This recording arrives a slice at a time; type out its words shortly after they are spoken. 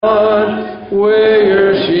Will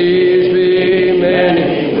your sheaves be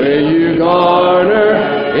many? Will you garner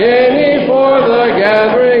any for the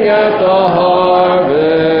gathering at the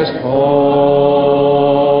harvest home?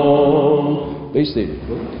 Be seated.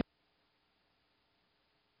 For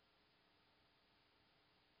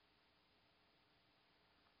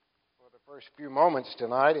the first few moments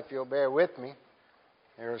tonight, if you'll bear with me,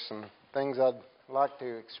 there are some things I'd like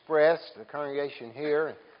to express to the congregation here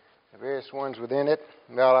and the various ones within it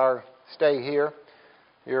about our stay here,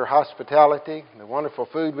 your hospitality, the wonderful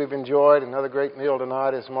food we've enjoyed, another great meal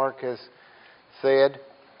tonight, as Mark has said.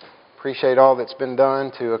 Appreciate all that's been done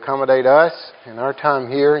to accommodate us in our time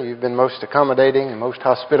here. You've been most accommodating and most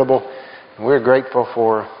hospitable, and we're grateful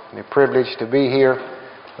for the privilege to be here,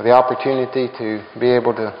 for the opportunity to be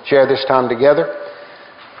able to share this time together,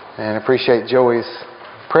 and appreciate Joey's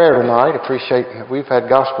prayer tonight. Appreciate that we've had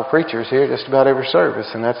gospel preachers here just about every service,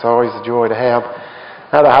 and that's always a joy to have.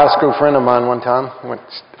 I had a high school friend of mine one time,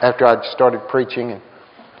 after I'd started preaching, and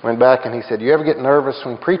went back and he said, "You ever get nervous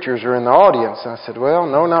when preachers are in the audience?" And I said, "Well,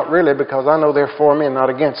 no, not really, because I know they're for me and not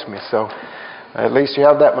against me, so at least you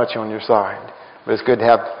have that much on your side." But it's good to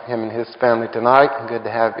have him and his family tonight, and good to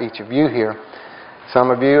have each of you here.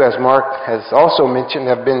 Some of you, as Mark has also mentioned,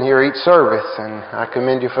 have been here each service, and I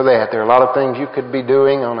commend you for that. There are a lot of things you could be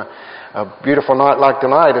doing on a beautiful night like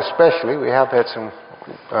tonight, especially. We have had some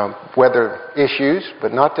weather issues,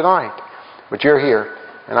 but not tonight. But you're here,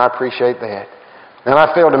 and I appreciate that. And I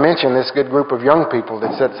failed to mention this good group of young people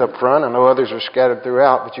that sits up front. I know others are scattered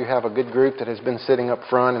throughout, but you have a good group that has been sitting up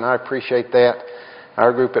front, and I appreciate that.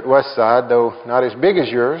 Our group at Westside, though not as big as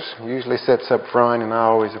yours, usually sits up front, and I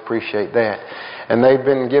always appreciate that. And they've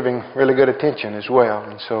been giving really good attention as well,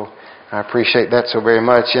 and so I appreciate that so very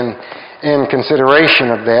much. In consideration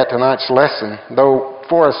of that, tonight's lesson, though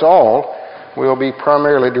for us all, will be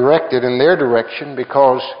primarily directed in their direction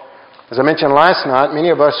because, as I mentioned last night, many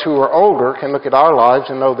of us who are older can look at our lives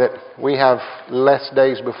and know that we have less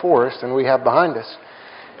days before us than we have behind us.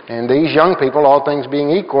 And these young people, all things being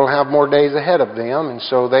equal, have more days ahead of them, and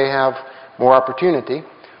so they have more opportunity.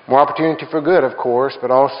 More opportunity for good, of course, but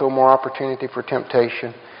also more opportunity for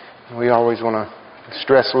temptation. And we always want to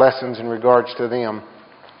stress lessons in regards to them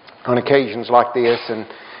on occasions like this and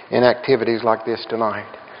in activities like this tonight.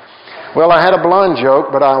 Well, I had a blonde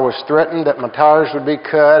joke, but I was threatened that my tires would be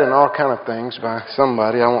cut and all kind of things by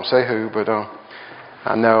somebody. I won't say who, but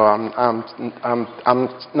I know I'm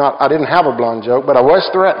not. I didn't have a blonde joke, but I was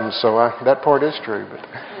threatened, so that part is true. But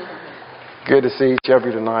good to see each of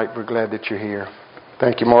you tonight. We're glad that you're here.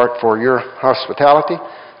 Thank you, Mark, for your hospitality.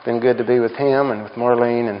 It's been good to be with him and with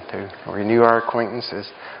Marlene and to renew our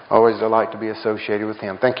acquaintances. Always a delight to be associated with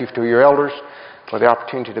him. Thank you to your elders for the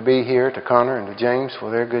opportunity to be here, to Connor and to James for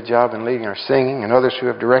their good job in leading our singing, and others who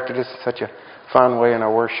have directed us in such a fine way in our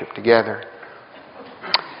worship together.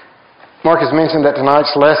 Mark has mentioned that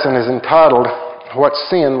tonight's lesson is entitled, "What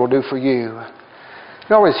Sin Will Do for You."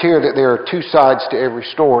 You always hear that there are two sides to every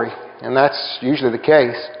story, and that's usually the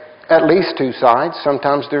case. At least two sides.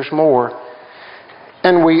 Sometimes there's more.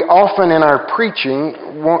 And we often in our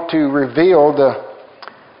preaching want to reveal the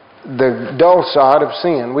dull side of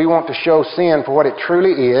sin. We want to show sin for what it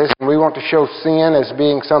truly is, and we want to show sin as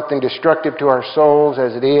being something destructive to our souls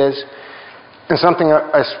as it is, and something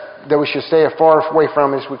that we should stay as far away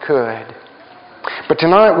from as we could. But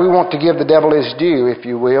tonight we want to give the devil his due, if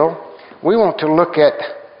you will. We want to look at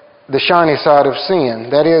the shiny side of sin.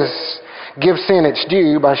 That is, give sin its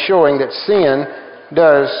due by showing that sin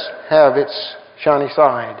does have its shiny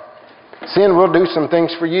side. Sin will do some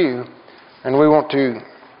things for you, and we want to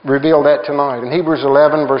reveal that tonight. In Hebrews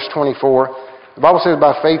 11, verse 24, the Bible says,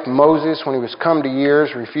 "By faith Moses, when he was come to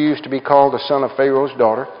years, refused to be called the son of Pharaoh's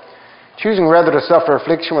daughter, choosing rather to suffer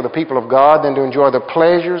affliction with the people of God than to enjoy the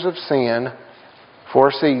pleasures of sin for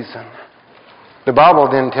a season." The Bible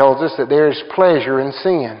then tells us that there is pleasure in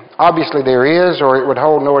sin. Obviously there is, or it would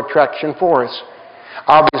hold no attraction for us.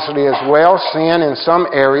 Obviously as well, sin in some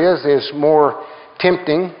areas is more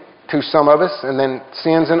tempting to some of us and then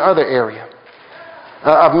sins in other areas.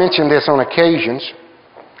 I've mentioned this on occasions.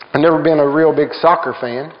 I've never been a real big soccer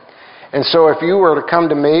fan. And so if you were to come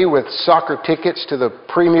to me with soccer tickets to the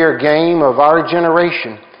premier game of our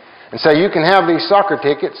generation and say, "You can have these soccer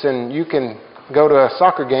tickets and you can go to a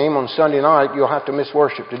soccer game on Sunday night, you'll have to miss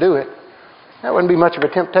worship to do it," that wouldn't be much of a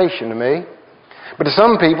temptation to me. But to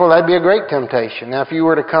some people, that'd be a great temptation. Now, if you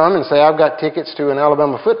were to come and say, "I've got tickets to an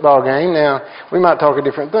Alabama football game," now, we might talk a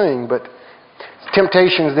different thing, but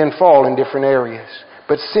temptations then fall in different areas.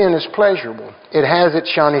 But sin is pleasurable. It has its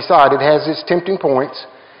shiny side. It has its tempting points.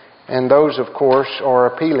 And those, of course, are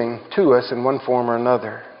appealing to us in one form or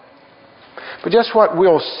another. But just what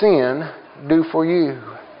will sin do for you?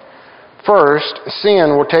 First,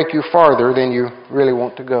 sin will take you farther than you really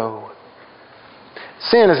want to go.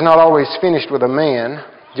 Sin is not always finished with a man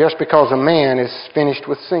just because a man is finished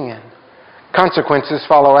with sin. Consequences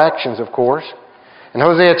follow actions, of course. In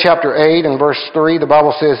Hosea chapter 8 and verse 3, the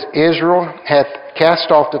Bible says, Israel hath cast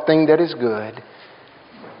off the thing that is good.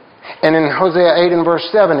 And in Hosea 8 and verse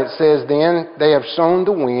 7 it says, Then they have sown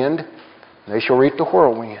the wind, they shall reap the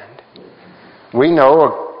whirlwind. We know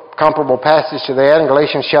a comparable passage to that in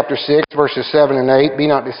Galatians chapter 6, verses 7 and 8. Be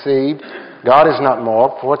not deceived, God is not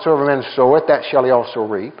mocked, for whatsoever man soweth, that shall he also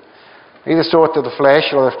reap. He that soweth to the flesh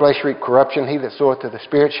shall of the flesh reap corruption. He that soweth to the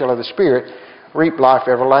Spirit shall of the Spirit reap life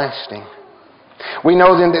everlasting. We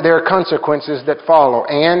know then that there are consequences that follow.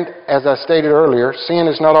 And, as I stated earlier, sin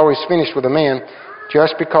is not always finished with a man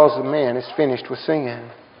just because the man is finished with sin.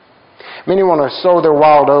 Many want to sow their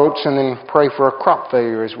wild oats and then pray for a crop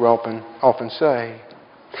failure, as we often say.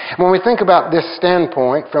 When we think about this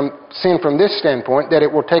standpoint, from sin from this standpoint, that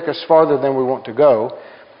it will take us farther than we want to go,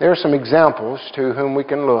 there are some examples to whom we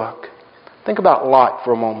can look. Think about Lot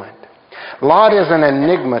for a moment. Lot is an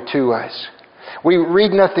enigma to us. We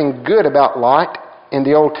read nothing good about Lot in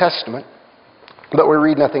the Old Testament, but we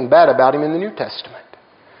read nothing bad about him in the New Testament.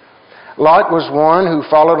 Lot was one who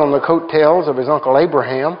followed on the coattails of his uncle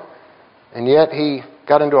Abraham, and yet he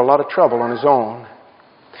got into a lot of trouble on his own.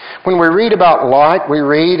 When we read about Lot, we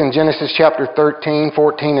read in Genesis chapter 13,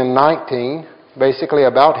 14, and 19, basically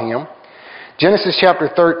about him. Genesis chapter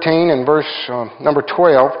 13 and verse number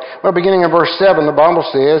 12, beginning in verse 7, the Bible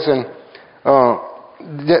says,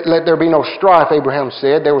 let there be no strife, Abraham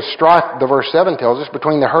said. There was strife, the verse 7 tells us,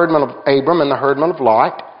 between the herdmen of Abram and the herdmen of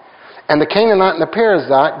Lot. And the Canaanite and the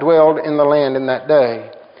Perizzite dwelled in the land in that day.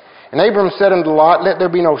 And Abram said unto Lot, Let there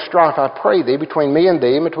be no strife, I pray thee, between me and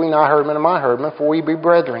thee, and between thy herdmen and my herdmen, for we be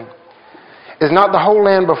brethren. Is not the whole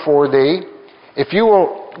land before thee? If you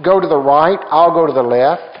will go to the right, I'll go to the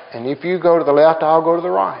left. And if you go to the left, I'll go to the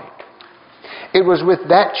right. It was with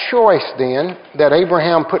that choice then that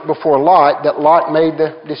Abraham put before Lot that Lot made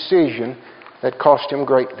the decision that cost him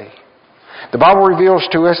greatly. The Bible reveals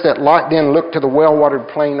to us that Lot then looked to the well-watered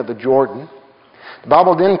plain of the Jordan. The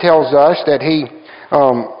Bible then tells us that he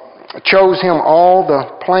chose him all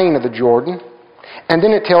the plain of the Jordan. And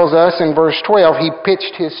then it tells us in verse 12, he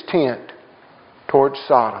pitched his tent towards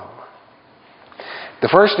Sodom. The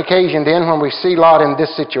first occasion then when we see Lot in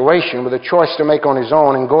this situation with a choice to make on his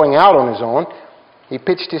own and going out on his own, he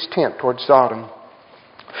pitched his tent towards Sodom.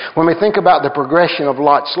 When we think about the progression of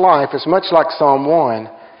Lot's life, it's much like Psalm 1.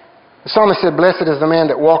 The psalmist said, Blessed is the man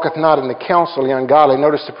that walketh not in the counsel of the ungodly.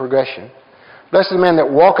 Notice the progression. Blessed is the man that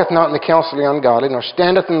walketh not in the counsel of the ungodly, nor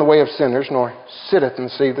standeth in the way of sinners, nor sitteth in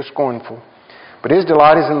the seat of the scornful. But his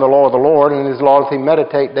delight is in the law of the Lord, and in his law doth he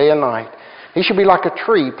meditate day and night. He shall be like a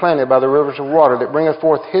tree planted by the rivers of water, that bringeth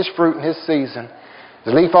forth his fruit in his season.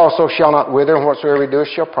 His leaf also shall not wither, and whatsoever he doeth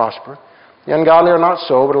shall prosper. The ungodly are not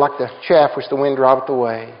so, but like the chaff which the wind driveth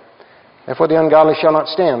away. Therefore the ungodly shall not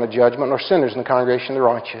stand in the judgment, nor sinners in the congregation of the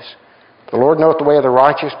righteous. The Lord knoweth the way of the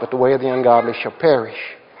righteous, but the way of the ungodly shall perish.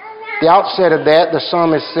 At the outset of that, the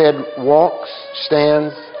psalmist said, walks,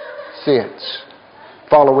 stands, sits.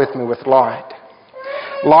 Follow with me with Lot.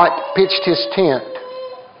 Lot pitched his tent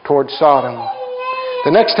towards Sodom.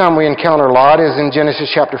 The next time we encounter Lot is in Genesis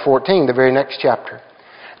chapter 14, the very next chapter.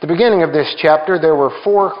 At the beginning of this chapter, there were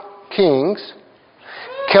 4 kings,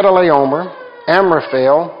 Kedorlaomer,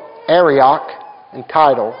 Amraphel, Arioch, and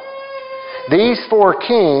Tidal. These 4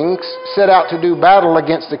 kings set out to do battle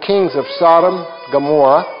against the kings of Sodom,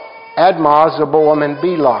 Gomorrah, Admah, Zeboam, and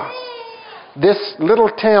Bela. This little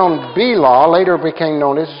town Bela later became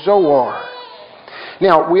known as Zoar.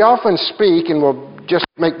 Now, we often speak, and we'll just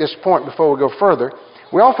make this point before we go further,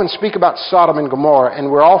 we often speak about Sodom and Gomorrah, and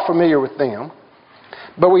we're all familiar with them,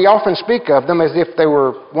 but we often speak of them as if they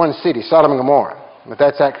were one city, Sodom and Gomorrah, but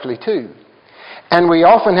that's actually 2. And we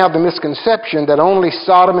often have the misconception that only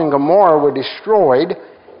Sodom and Gomorrah were destroyed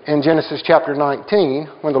in Genesis chapter 19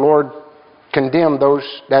 when the Lord condemned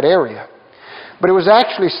that area. But it was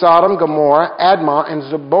actually Sodom, Gomorrah, Admah, and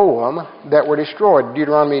Zeboam that were destroyed.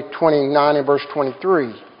 Deuteronomy 29 and verse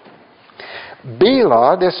 23.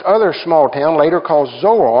 Bela, this other small town, later called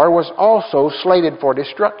Zoar, was also slated for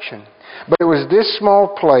destruction. But it was this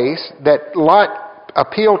small place that Lot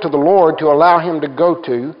appealed to the Lord to allow him to go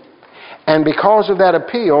to. And because of that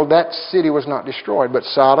appeal, that city was not destroyed. But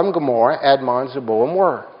Sodom, Gomorrah, Admah, and Zeboam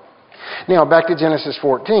were. Now, back to Genesis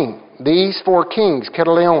 14. These 4 kings,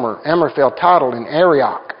 Kedorlaomer, Amraphel, Tidal, and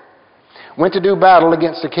Arioch, went to do battle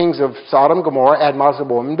against the kings of Sodom, Gomorrah, Admah,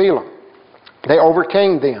 Zeboam, and Bela. They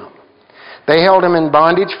overcame them. They held him in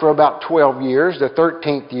bondage for about 12 years. The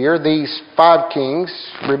 13th year, these 5 kings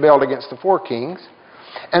rebelled against the 4 kings.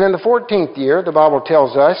 And in the 14th year, the Bible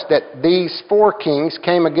tells us that these 4 kings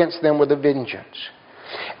came against them with a vengeance.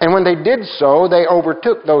 And when they did so, they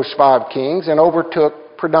overtook those 5 kings and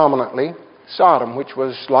overtook predominantly Sodom, which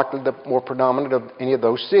was likely the more predominant of any of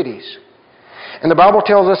those cities. And the Bible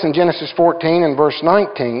tells us in Genesis 14 and verse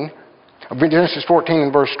 19, Genesis 14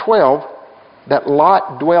 and verse 12, that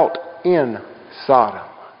Lot dwelt in Sodom.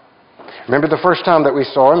 Remember the first time that we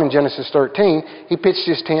saw him in Genesis 13, he pitched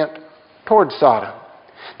his tent toward Sodom.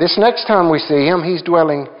 This next time we see him, he's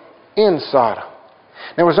dwelling in Sodom.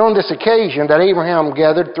 Now, it was on this occasion that Abraham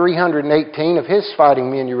gathered 318 of his fighting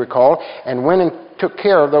men, you recall, and went and took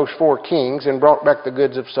care of those 4 kings and brought back the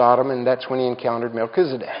goods of Sodom, and that's when he encountered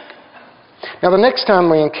Melchizedek. Now, the next time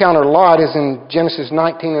we encounter Lot is in Genesis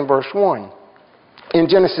 19 and verse 1. In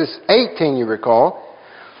Genesis 18, you recall,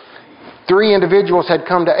 3 individuals had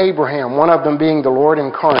come to Abraham, one of them being the Lord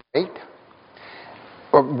incarnate.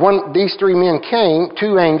 These 3 men came,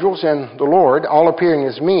 2 angels and the Lord, all appearing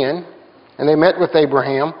as men, and they met with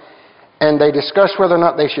Abraham, and they discussed whether or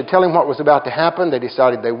not they should tell him what was about to happen. They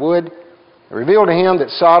decided they would. They revealed to him that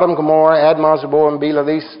Sodom, Gomorrah, Admah, Zeboah, and Bela,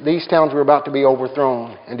 these towns were about to be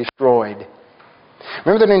overthrown and destroyed.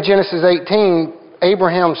 Remember that in Genesis 18,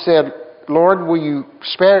 Abraham said, Lord, will you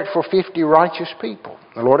spare it for 50 righteous people?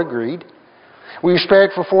 The Lord agreed. Will you spare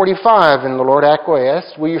it for 45? And the Lord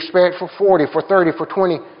acquiesced. Will you spare it for 40, for 30, for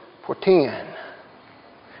 20, for 10?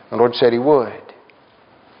 The Lord said He would.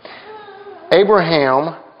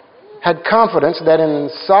 Abraham had confidence that in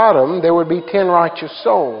Sodom there would be 10 righteous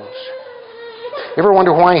souls. Ever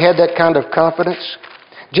wonder why he had that kind of confidence?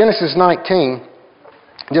 Genesis 19,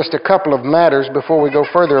 just a couple of matters before we go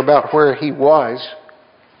further about where he was.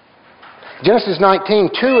 Genesis 19,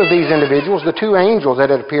 2 of these individuals, the 2 angels that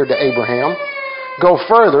had appeared to Abraham, go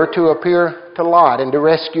further to appear to Lot and to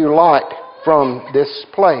rescue Lot from this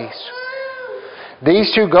place.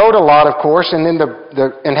 These 2 go to Lot, of course, and then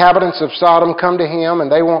the inhabitants of Sodom come to him,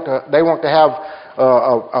 and they want to have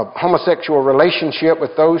a homosexual relationship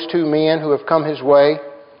with those 2 men who have come his way.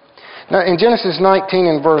 Now, in Genesis 19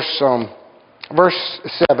 and verse 7,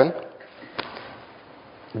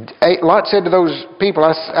 Lot said to those people,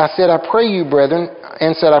 I said, I pray you, brethren,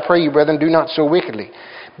 do not so wickedly.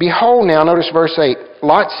 Behold now, notice verse 8,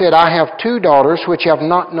 Lot said, I have 2 daughters which have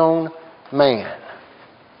not known man.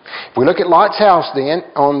 If we look at Lot's house then,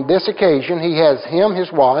 on this occasion, he has him,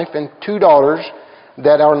 his wife, and 2 daughters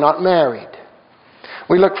that are not married.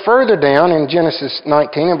 We look further down in Genesis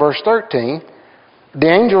 19 and verse 13,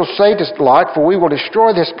 the angels say to Lot, for we will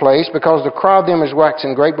destroy this place, because the cry of them is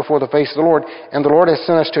waxing great before the face of the Lord, and the Lord has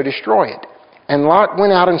sent us to destroy it. And Lot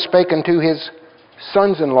went out and spake unto his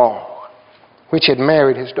sons-in-law, which had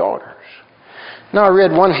married his daughters. Now I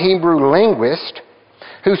read one Hebrew linguist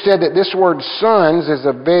who said that this word sons is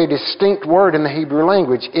a very distinct word in the Hebrew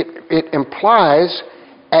language. It implies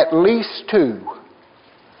at least 2,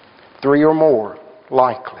 3 or more,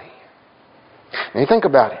 likely. Now you think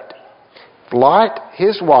about it. Lot,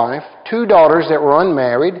 his wife, 2 daughters that were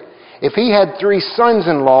unmarried. If he had 3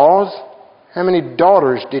 sons-in-laws, how many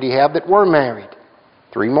daughters did he have that were married?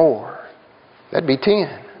 3 more. That'd be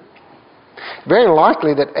 10. Very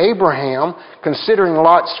likely that Abraham, considering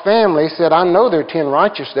Lot's family, said, I know there are 10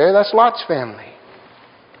 righteous there. That's Lot's family.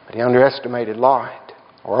 But he underestimated Lot,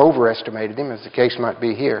 or overestimated him, as the case might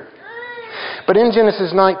be here. But in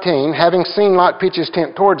Genesis 19, having seen Lot pitch his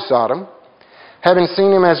tent toward Sodom, having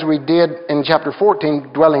seen him as we did in chapter 14,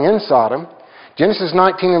 dwelling in Sodom, Genesis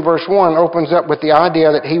 19 and verse 1 opens up with the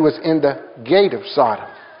idea that he was in the gate of Sodom.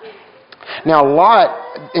 Now,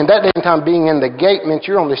 Lot, in that day and time, being in the gate meant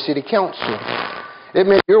you're on the city council. It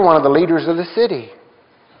meant you're one of the leaders of the city.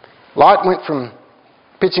 Lot went from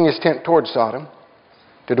pitching his tent toward Sodom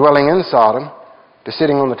to dwelling in Sodom to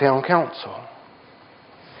sitting on the town council.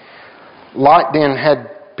 Lot then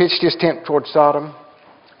had pitched his tent toward Sodom,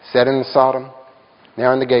 sat in Sodom,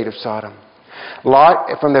 now in the gate of Sodom. Lot,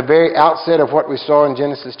 from the very outset of what we saw in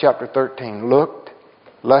Genesis chapter 13, looked,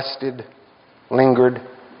 lusted, lingered,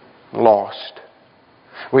 lost.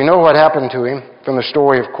 We know what happened to him from the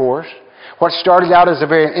story, of course. What started out as a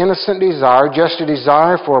very innocent desire, just a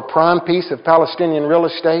desire for a prime piece of Palestinian real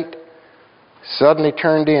estate, suddenly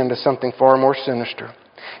turned into something far more sinister.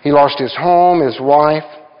 He lost his home, his wife,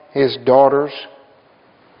 his daughters,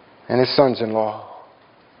 and his sons-in-law.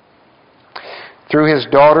 Through his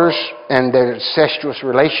daughters and the incestuous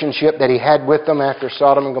relationship that he had with them after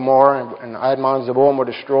Sodom and Gomorrah and Admah and Zeboah were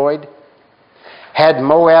destroyed, had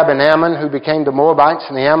Moab and Ammon, who became the Moabites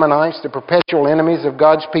and the Ammonites, the perpetual enemies of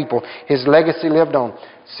God's people. His legacy lived on.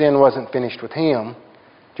 Sin wasn't finished with him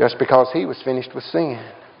just because he was finished with sin.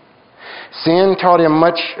 Sin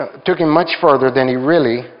took him much further than he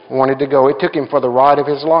really wanted to go. It took him for the ride of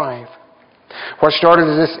his life. What started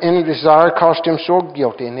as this inner desire cost him so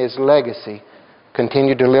guilty, and his legacy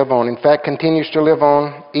continued to live on. In fact, continues to live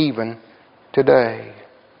on even today.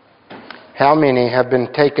 How many have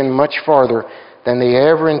been taken much farther than they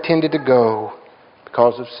ever intended to go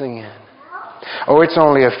because of sin? Oh, it's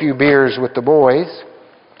only a few beers with the boys.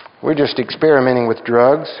 We're just experimenting with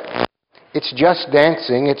drugs. It's just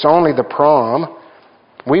dancing. It's only the prom.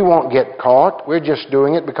 We won't get caught. We're just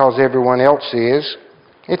doing it because everyone else is.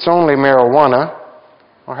 It's only marijuana.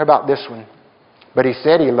 Or how about this one? But he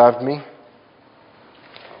said he loved me.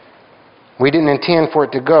 We didn't intend for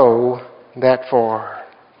it to go that far.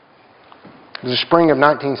 It was the spring of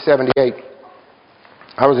 1978.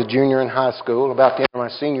 I was a junior in high school, about the end of my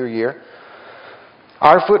senior year.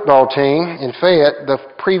 Our football team in Fayette, the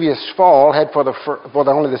previous fall, had for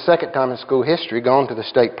only the second time in school history gone to the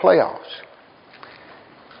state playoffs.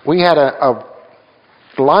 We had a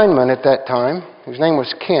lineman at that time. His name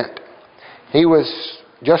was Kent. He was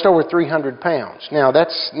just over 300 pounds. Now,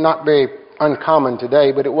 that's not very uncommon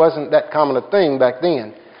today, but it wasn't that common a thing back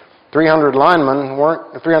then. 300-pound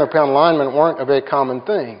linemen weren't a very common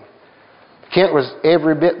thing. Kent was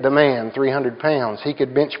every bit the man, 300 pounds. He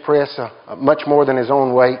could bench press much more than his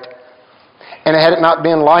own weight. And had it not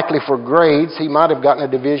been likely for grades, he might have gotten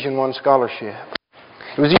a Division I scholarship.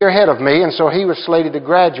 He was a year ahead of me, and so he was slated to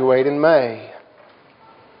graduate in May.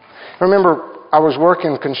 I remember I was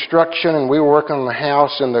working construction, and we were working on the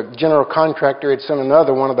house, and the general contractor had sent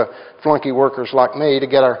another one of the flunky workers like me to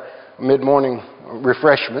get our mid-morning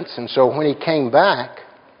refreshments. And so when he came back,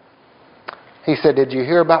 he said, "Did you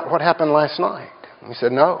hear about what happened last night?" We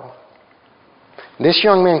said, "No." This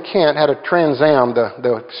young man, Kent, had a Trans Am,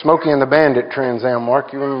 the Smokey and the Bandit Trans Am.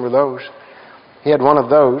 Mark, you remember those? He had one of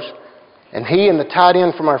those. And he and the tight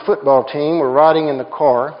end from our football team were riding in the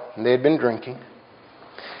car, and they had been drinking.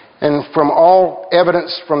 And from all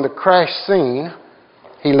evidence from the crash scene,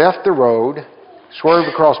 he left the road, swerved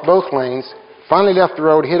across both lanes, finally left the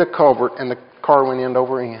road, hit a culvert, and the car went end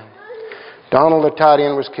over end. Donald, the tight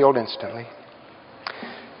end, was killed instantly.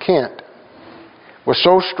 Kent was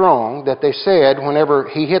so strong that they said whenever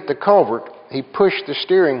he hit the culvert, he pushed the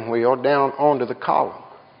steering wheel down onto the column.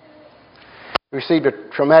 He received a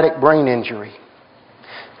traumatic brain injury.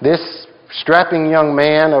 This strapping young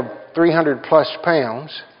man of 300 plus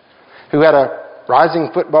pounds, who had a rising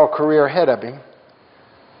football career ahead of him,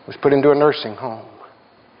 was put into a nursing home,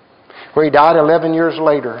 where he died 11 years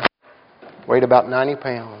later, weighed about 90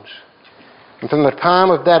 pounds. And from the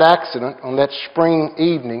time of that accident on that spring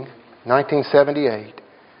evening, 1978,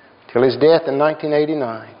 till his death in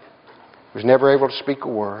 1989, he was never able to speak a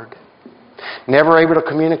word, never able to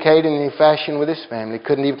communicate in any fashion with his family,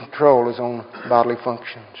 couldn't even control his own bodily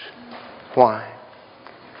functions. Why?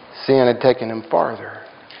 Sin had taken him farther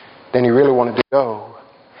than he really wanted to go,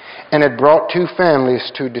 and had brought two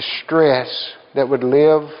families to distress that would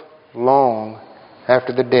live long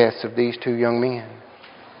after the deaths of these two young men.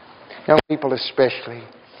 Young people especially,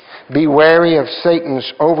 be wary of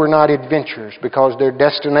Satan's overnight adventures, because their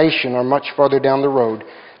destination are much farther down the road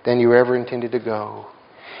than you ever intended to go.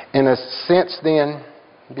 In a sense, then,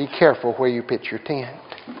 be careful where you pitch your tent,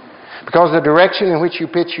 because the direction in which you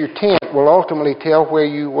pitch your tent will ultimately tell where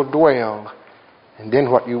you will dwell, and then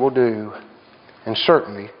what you will do, and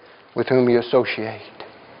certainly with whom you associate.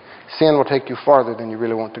 Sin will take you farther than you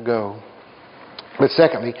really want to go. But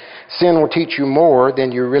secondly, sin will teach you more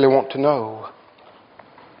than you really want to know.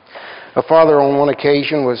 A father on one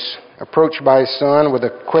occasion was approached by his son with a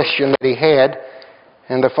question that he had,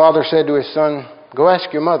 and the father said to his son, "Go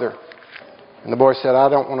ask your mother." And the boy said, "I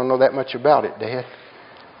don't want to know that much about it, Dad."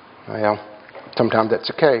 Well, sometimes that's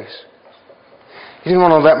the case. He didn't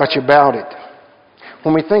want to know that much about it.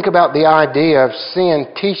 When we think about the idea of sin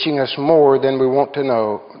teaching us more than we want to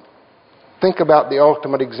know, think about the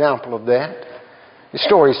ultimate example of that. The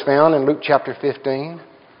story is found in Luke chapter 15.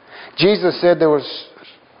 Jesus said there was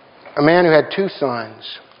a man who had two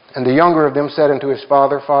sons, and the younger of them said unto his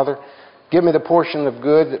father, "Father, give me the portion of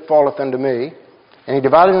good that falleth unto me." And he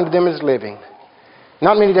divided unto them his living.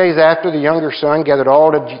 Not many days after, the younger son gathered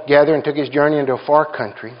all together and took his journey into a far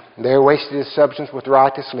country. There wasted his substance with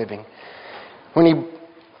riotous living. When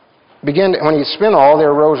he had spent all,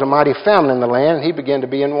 there arose a mighty famine in the land, and he began to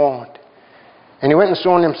be in want. And he went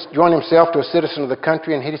and joined himself to a citizen of the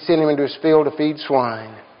country, and he sent him into his field to feed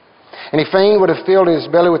swine. And he fain would have filled his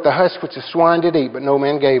belly with the husk which the swine did eat, but no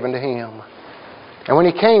man gave unto him. And when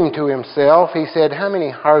he came to himself, he said, how many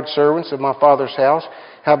hired servants of my father's house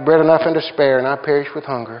have bread enough and to spare, and I perish with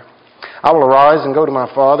hunger? I will arise and go to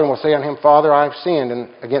my father, and will say unto him, Father, I have sinned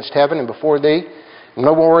against heaven and before thee, and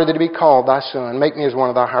no more worthy to be called thy son. Make me as one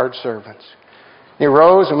of thy hired servants. He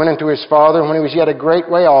arose and went unto his father, and when he was yet a great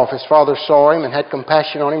way off, his father saw him, and had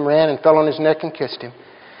compassion on him, ran and fell on his neck and kissed him.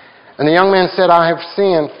 And the young man said, I have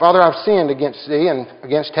sinned, Father, I have sinned against thee and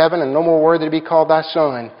against heaven, and no more worthy to be called thy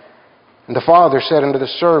son. And the father said unto the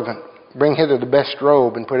servant, Bring hither the best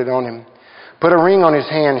robe, and put it on him. Put a ring on his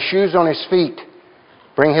hand, shoes on his feet.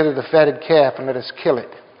 Bring hither the fatted calf, and let us kill it,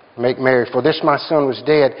 and make merry. For this my son was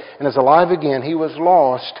dead, and is alive again. He was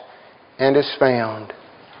lost, and is found.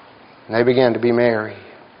 And they began to be merry.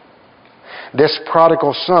 This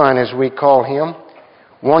prodigal son, as we call him,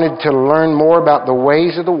 wanted to learn more about the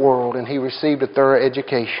ways of the world, and he received a thorough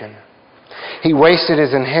education. He wasted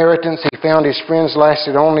his inheritance. He found his friends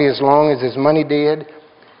lasted only as long as his money did.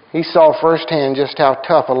 He saw firsthand just how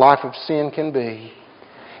tough a life of sin can be.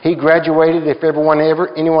 He graduated, if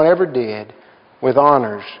anyone ever did, with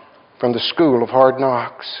honors from the school of hard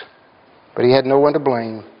knocks. But he had no one to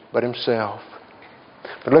blame but himself.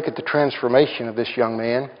 But look at the transformation of this young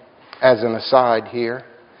man as an aside here.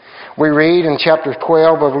 We read in chapter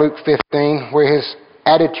 12 of Luke 15 where his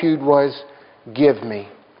attitude was, Give me.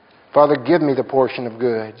 Father, give me the portion of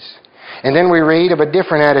goods. And then we read of a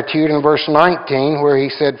different attitude in verse 19 where he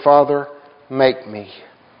said, Father, make me.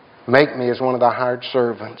 Make me as one of thy hired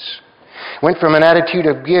servants. Went from an attitude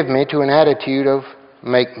of give me to an attitude of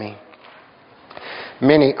make me.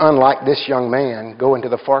 Many, unlike this young man, go into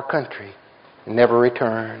the far country and never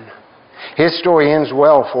return. His story ends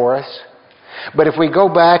well for us. But if we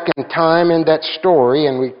go back in time in that story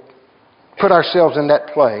and we put ourselves in that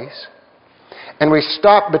place, and we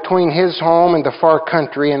stop between his home and the far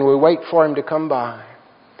country and we wait for him to come by,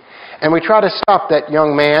 and we try to stop that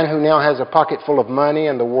young man who now has a pocket full of money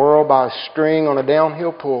and the world by a string on a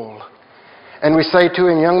downhill pull, and we say to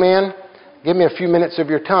him, Young man, give me a few minutes of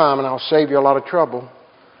your time and I'll save you a lot of trouble.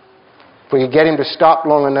 If we could get him to stop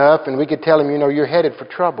long enough and we could tell him, you're headed for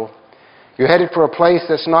trouble. You're headed for a place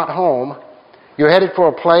that's not home. You're headed for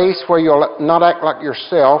a place where you'll not act like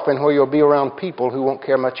yourself and where you'll be around people who won't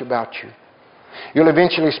care much about you. You'll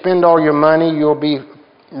eventually spend all your money. You'll be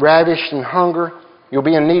ravished in hunger. You'll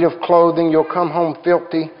be in need of clothing. You'll come home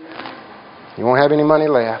filthy. You won't have any money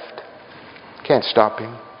left. Can't stop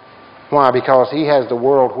him. Why? Because he has the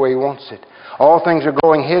world where he wants it. All things are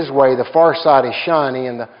going his way. The far side is shiny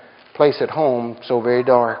and the place at home so very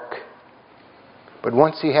dark. But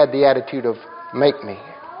once he had the attitude of make me,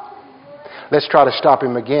 let's try to stop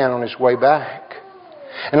him again on his way back.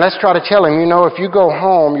 And let's try to tell him, if you go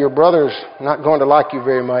home, your brother's not going to like you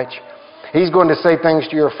very much. He's going to say things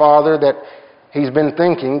to your father that he's been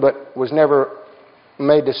thinking but was never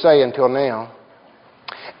made to say until now.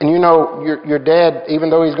 And your dad, even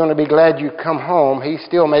though he's going to be glad you come home, he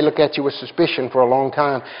still may look at you with suspicion for a long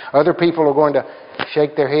time. Other people are going to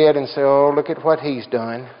shake their head and say, oh, look at what he's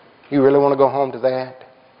done. You really want to go home to that?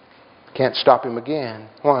 Can't stop him again.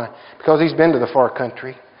 Why? Because he's been to the far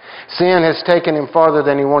country. Sin has taken him farther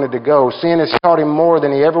than he wanted to go. Sin has taught him more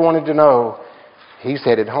than he ever wanted to know. He's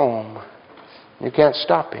headed home. You can't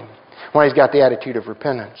stop him. Why? He's got the attitude of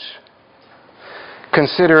repentance.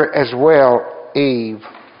 Consider as well Eve.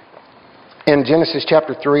 In Genesis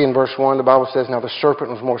chapter 3 and verse 1, the Bible says, Now the serpent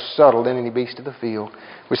was more subtle than any beast of the field,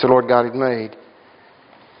 which the Lord God had made.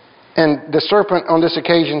 And the serpent on this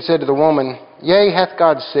occasion said to the woman, Yea, hath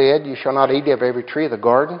God said, You shall not eat of every tree of the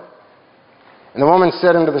garden? And the woman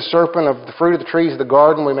said unto the serpent, Of the fruit of the trees of the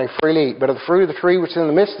garden we may freely eat. But of the fruit of the tree which is in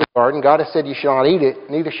the midst of the garden, God hath said, You shall not eat it,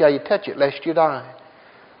 neither shall you touch it, lest you die.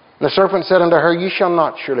 And the serpent said unto her, You shall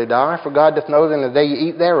not surely die, for God doth know that in the day you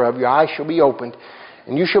eat thereof, your eyes shall be opened,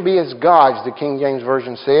 and you shall be as gods, the King James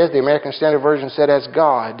Version says. The American Standard Version said, as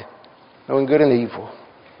God, knowing good and evil.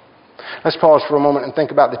 Let's pause for a moment and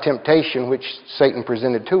think about the temptation which Satan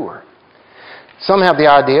presented to her. Some have the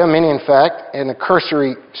idea, many in fact, in a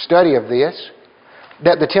cursory study of this,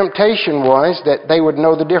 that the temptation was that they would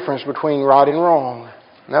know the difference between right and wrong.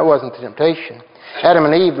 And that wasn't the temptation. Adam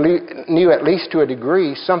and Eve knew, at least to a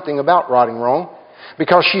degree, something about right and wrong,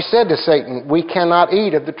 because she said to Satan, We cannot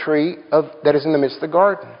eat of the tree that is in the midst of the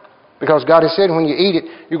garden, because God has said when you eat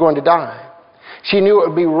it, you're going to die. She knew it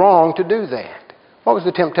would be wrong to do that. What was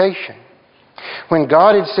the temptation? When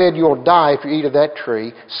God had said you'll die if you eat of that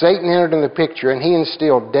tree, Satan entered in the picture and he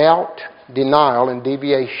instilled doubt, denial, and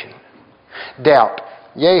deviation. Doubt.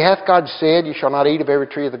 Yea, hath God said you shall not eat of every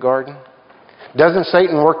tree of the garden? Doesn't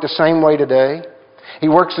Satan work the same way today? He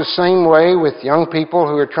works the same way with young people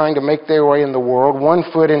who are trying to make their way in the world, one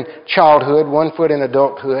foot in childhood, one foot in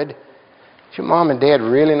adulthood. Does your mom and dad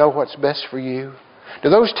really know what's best for you? Do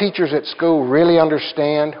those teachers at school really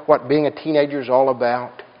understand what being a teenager is all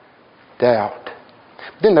about? Doubt.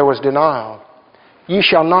 Then there was denial. You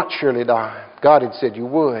shall not surely die. God had said you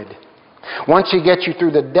would. Once He gets you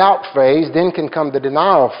through the doubt phase, then can come the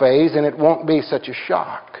denial phase, and it won't be such a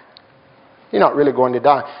shock. You're not really going to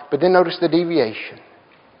die. But then notice the deviation.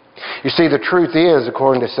 You see, the truth is,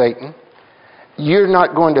 according to Satan, you're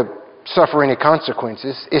not going to suffer any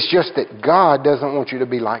consequences. It's just that God doesn't want you to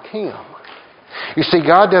be like Him. You see,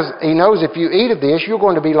 He knows if you eat of this, you're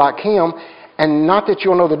going to be like Him, and not that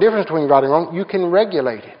you'll know the difference between right and wrong, you can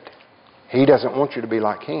regulate it. He doesn't want you to be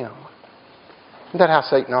like Him. Isn't that how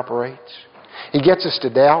Satan operates? He gets us to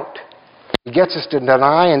doubt, He gets us to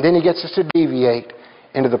deny, and then He gets us to deviate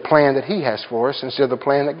into the plan that He has for us instead of the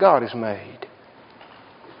plan that God has made.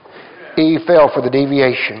 Eve fell for the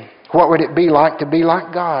deviation. What would it be like to be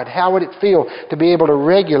like God? How would it feel to be able to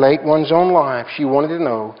regulate one's own life? She wanted to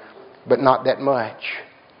know, but not that much.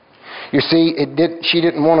 You see, she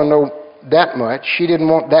didn't want to know that much. She didn't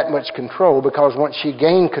want that much control, because once she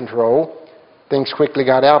gained control, things quickly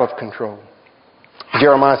got out of control.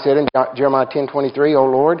 Jeremiah said in Jeremiah 10:23, O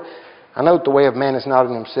Lord, I know that the way of man is not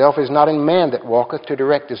in himself, is not in man that walketh to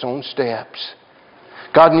direct his own steps.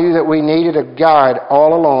 God knew that we needed a guide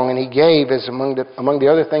all along, and He gave, as among the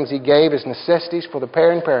other things He gave as necessities for the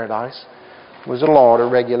pair in paradise, was a law to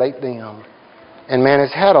regulate them. And man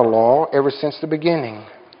has had a law ever since the beginning.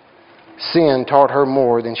 Sin taught her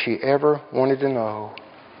more than she ever wanted to know.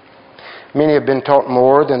 Many have been taught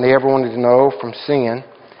more than they ever wanted to know from sin.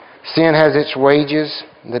 Sin has its wages,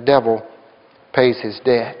 and the devil pays his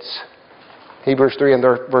debts. Hebrews 3 and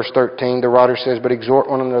verse 13, the writer says, But exhort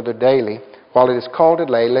one another daily, while it is called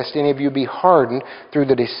today, lest any of you be hardened through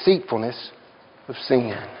the deceitfulness of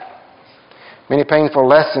sin. Many painful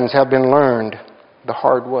lessons have been learned the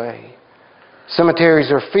hard way.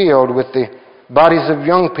 Cemeteries are filled with the bodies of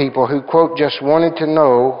young people who, quote, just wanted to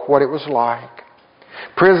know what it was like.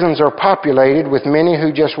 Prisons are populated with many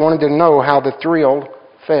who just wanted to know how the thrill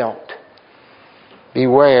felt.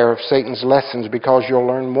 Beware of Satan's lessons, because you'll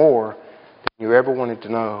learn more than you ever wanted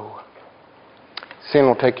to know. Sin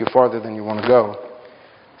will take you farther than you want to go.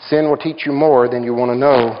 Sin will teach you more than you want to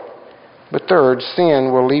know. But third,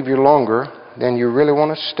 sin will leave you longer than you really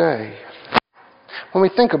want to stay. When we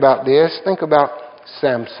think about this, think about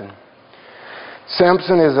Samson.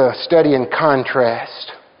 Samson is a study in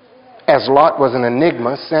contrast. As Lot was an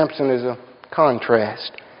enigma, Samson is a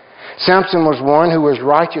contrast. Samson was one who was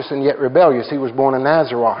righteous and yet rebellious. He was born a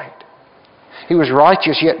Nazarite. He was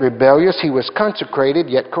righteous yet rebellious. He was consecrated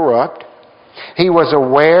yet corrupt. He was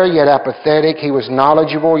aware yet apathetic. He was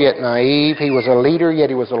knowledgeable yet naive. He was a leader yet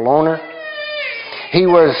he was a loner. He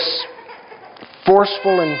was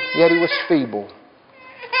forceful and yet he was feeble.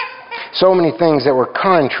 So many things that were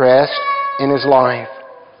contrast in his life.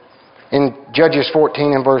 In Judges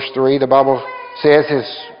 14 and verse 3, the Bible says, his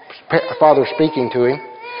father speaking to him,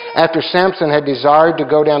 after Samson had desired to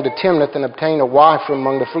go down to Timnath and obtain a wife from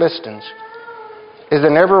among the Philistines, is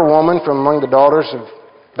there never a woman from among the daughters of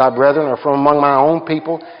thy brethren, or from among my own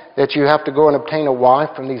people, that you have to go and obtain a wife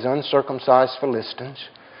from these uncircumcised Philistines?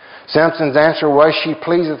 Samson's answer was, she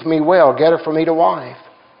pleaseth me well, get her for me to wife.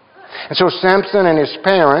 And so Samson and his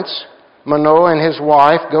parents, Manoah and his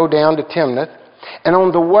wife, go down to Timnath. And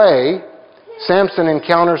on the way, Samson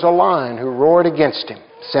encounters a lion who roared against him.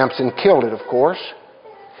 Samson killed it, of course.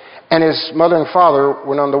 And his mother and father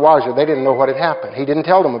were none the wiser. They didn't know what had happened. He didn't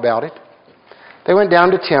tell them about it. They went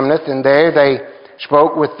down to Timnath, and there they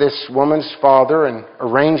spoke with this woman's father and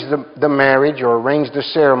arranged the marriage, or arranged the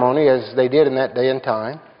ceremony, as they did in that day and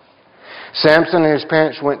time. Samson and his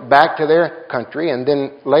parents went back to their country, and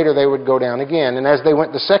then later they would go down again. And as they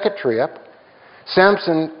went the second trip,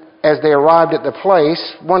 Samson, as they arrived at the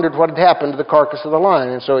place, wondered what had happened to the carcass of the lion.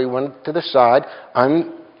 And so he went to the side,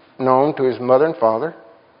 unknown to his mother and father,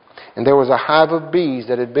 and there was a hive of bees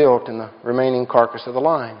that had built in the remaining carcass of the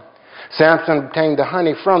lion. Samson obtained the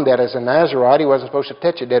honey from that. As a Nazarite, he wasn't supposed to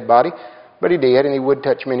touch a dead body, but he did, and he would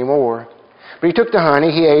touch many more. But he took the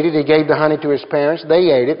honey, he ate it, he gave the honey to his parents.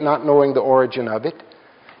 They ate it, not knowing the origin of it.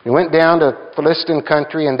 He went down to Philistine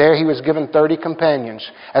country, and there he was given 30 companions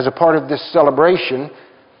as a part of this celebration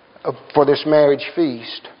for this marriage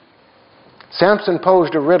feast. Samson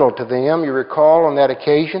posed a riddle to them, you recall, on that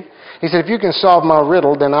occasion. He said, if you can solve my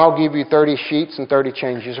riddle, then I'll give you 30 sheets and 30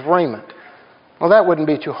 changes of raiment. Well, that wouldn't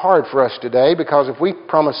be too hard for us today, because if we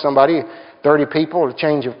promise somebody, 30 people, a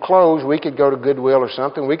change of clothes, we could go to Goodwill or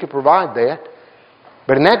something. We could provide that.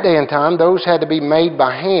 But in that day and time, those had to be made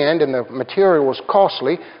by hand, and the material was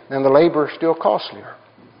costly, and the labor still costlier.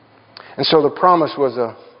 And so the promise was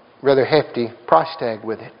a rather hefty price tag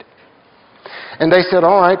with it. And they said,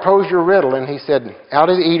 all right, pose your riddle. And he said, out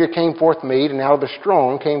of the eater came forth meat, and out of the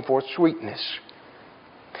strong came forth sweetness.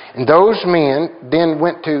 And those men then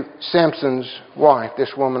went to Samson's wife,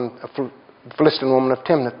 this woman, a Philistine woman of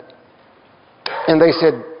Timnath. And they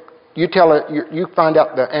said, you tell her, you find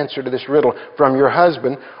out the answer to this riddle from your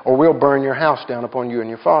husband, or we'll burn your house down upon you and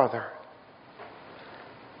your father.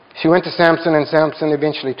 She went to Samson, and Samson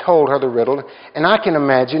eventually told her the riddle. And I can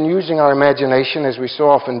imagine, using our imagination as we so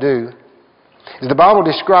often do, as the Bible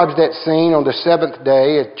describes that scene on the seventh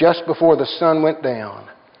day, just before the sun went down.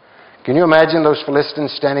 Can you imagine those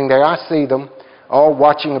Philistines standing there? I see them all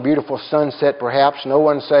watching a beautiful sunset, perhaps, no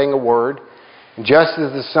one saying a word. And just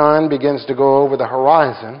as the sun begins to go over the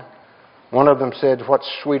horizon, one of them said, what's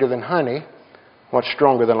sweeter than honey? What's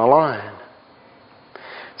stronger than a lion?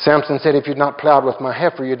 Samson said, if you'd not plowed with my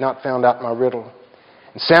heifer, you'd not found out my riddle.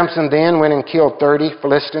 And Samson then went and killed 30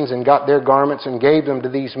 Philistines and got their garments and gave them to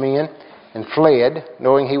these men and fled,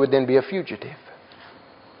 knowing he would then be a fugitive.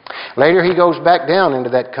 Later he goes back down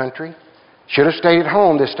into that country. Should have stayed at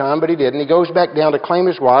home this time, but he didn't. He goes back down to claim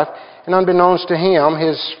his wife, and unbeknownst to him,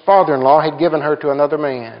 his father-in-law had given her to another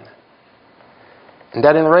man. And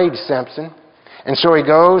that enraged Samson. And so he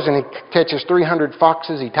goes and he catches 300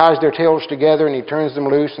 foxes, he ties their tails together and he turns them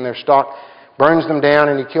loose and their stock, burns them down,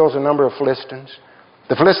 and he kills a number of Philistines.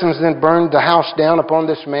 The Philistines then burned the house down upon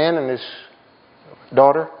this man and his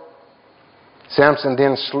daughter. Samson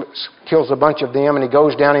then kills a bunch of them, and he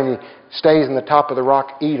goes down and he stays in the top of the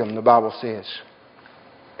rock Edom, the Bible says.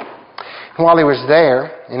 While he was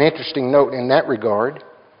there, an interesting note in that regard,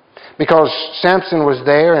 because Samson was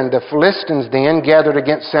there and the Philistines then gathered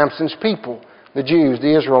against Samson's people, the Jews,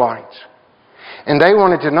 the Israelites. And they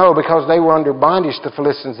wanted to know, because they were under bondage, the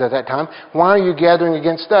Philistines at that time, why are you gathering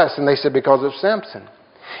against us? And they said, because of Samson.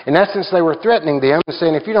 In essence, they were threatening them and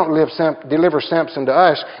saying, if you don't deliver Samson to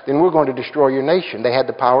us, then we're going to destroy your nation. They had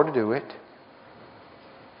the power to do it.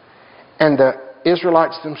 And the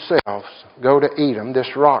Israelites themselves go to Edom, this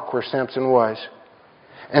rock where Samson was.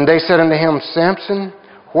 And they said unto him, Samson,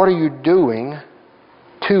 what are you doing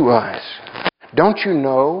to us? Don't you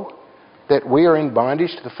know that we are in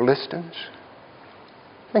bondage to the Philistines?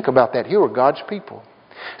 Think about that. Here were God's people,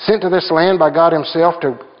 sent to this land by God Himself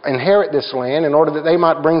to inherit this land in order that they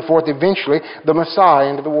might bring forth eventually the Messiah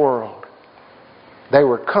into the world. They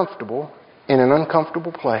were comfortable in an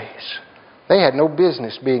uncomfortable place. They had no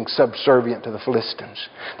business being subservient to the Philistines.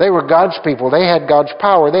 They were God's people. They had God's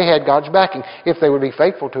power. They had God's backing if they would be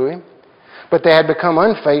faithful to Him. But they had become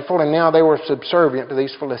unfaithful, and now they were subservient to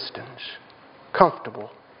these Philistines. Comfortable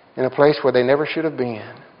in a place where they never should have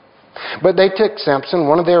been. But they took Samson,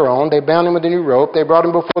 one of their own. They bound him with a new rope. They brought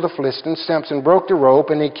him before the Philistines. Samson broke the rope,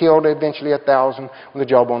 and he killed eventually 1,000 with the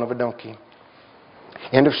jawbone of a donkey.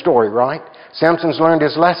 End of story, right? Samson's learned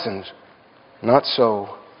his lessons. Not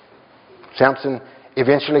so. Samson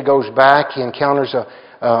eventually goes back. He encounters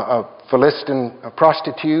a Philistine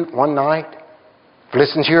prostitute one night.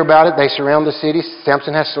 Philistines hear about it. They surround the city.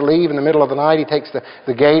 Samson has to leave in the middle of the night. He takes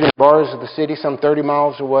the gate and bars of the city some 30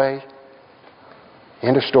 miles away.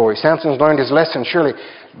 End of story. Samson's learned his lesson, surely,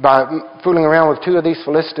 by fooling around with 2 of these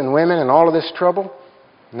Philistine women and all of this trouble.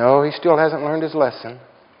 No, he still hasn't learned his lesson.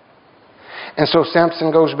 And so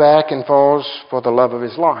Samson goes back and falls for the love of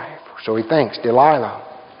his life. So he thinks, Delilah.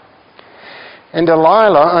 And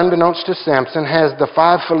Delilah, unbeknownst to Samson, has the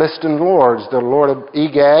 5 Philistine lords, the lord of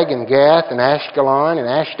Egag and Gath and Ashkelon and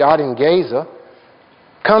Ashdod and Gaza,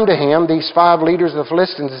 come to him, these 5 leaders of the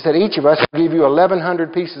Philistines, and said, each of us will give you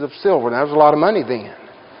 1,100 pieces of silver. Now, that was a lot of money then.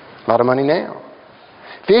 A lot of money now.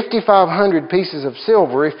 5,500 pieces of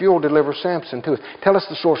silver if you'll deliver Samson to us. Tell us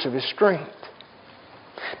the source of his strength.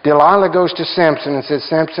 Delilah goes to Samson and says,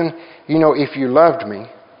 Samson, you know, if you loved me,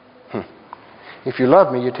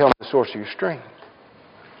 you tell me the source of your strength.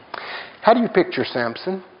 How do you picture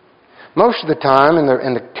Samson? Most of the time, in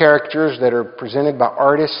the characters that are presented by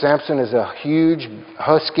artists, Samson is a huge,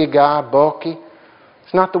 husky guy, bulky.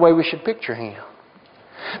 It's not the way we should picture him.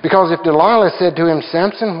 Because if Delilah said to him,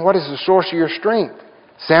 Samson, what is the source of your strength?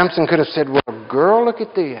 Samson could have said, well, girl, look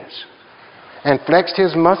at this. And flexed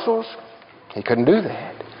his muscles. He couldn't do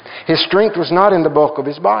that. His strength was not in the bulk of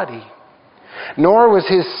his body. Nor was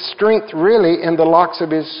his strength really in the locks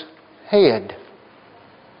of his head.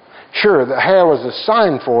 Sure, the hair was a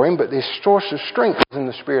sign for him, but his source of strength was in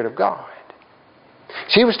the Spirit of God.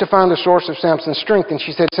 She was to find the source of Samson's strength, and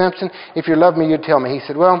she said, Samson, if you love me, you'd tell me. He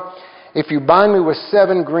said, well, if you bind me with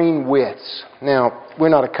 7 green withes. Now, we're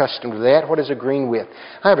not accustomed to that. What is a green withe?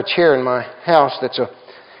 I have a chair in my house that's a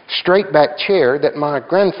straight back chair that my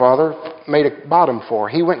grandfather made a bottom for.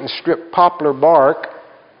 He went and stripped poplar bark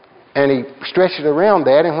and he stretched it around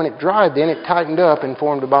that, and when it dried then it tightened up and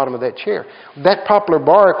formed the bottom of that chair. That poplar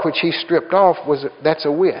bark which he stripped off, that's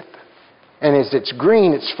a withe. And as it's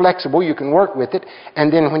green, it's flexible, you can work with it,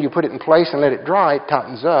 and then when you put it in place and let it dry, it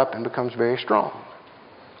tightens up and becomes very strong.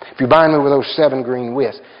 If you bind me with those 7 green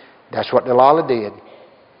withes, that's what Delilah did.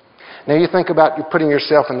 Now you think about you putting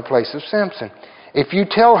yourself in the place of Samson. If you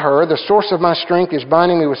tell her the source of my strength is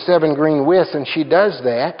binding me with 7 green withes, and she does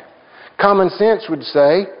that, common sense would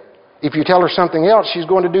say, if you tell her something else, she's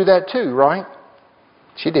going to do that too, right?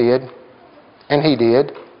 She did. And he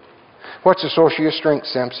did. What's the source of your strength,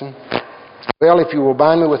 Samson? Well, if you will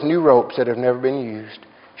bind me with new ropes that have never been used.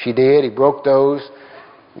 She did. He broke those,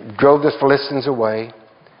 drove the Philistines away.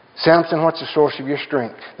 Samson, what's the source of your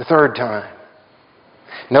strength? The 3rd time.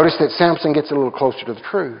 Notice that Samson gets a little closer to the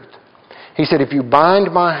truth. He said, if you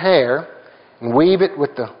bind my hair and weave it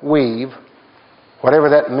with the weave, whatever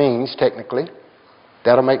that means technically,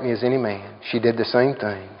 that'll make me as any man. She did the same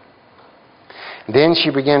thing. Then she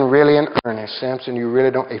began really in earnest. Samson, you really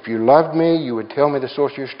don't... If you loved me, you would tell me the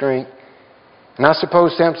source of your strength. And I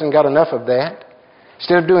suppose Samson got enough of that.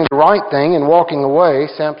 Instead of doing the right thing and walking away,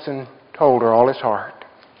 Samson told her all his heart.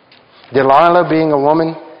 Delilah, being a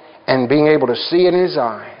woman and being able to see it in his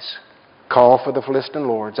eyes, called for the Philistine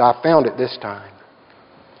lords. I found it this time.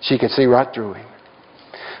 She could see right through him.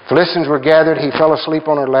 Philistines were gathered. He fell asleep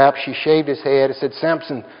on her lap. She shaved his head and said,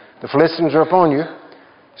 Samson, the Philistines are upon you.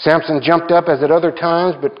 Samson jumped up as at other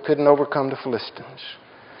times, but couldn't overcome the Philistines.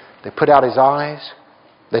 They put out his eyes.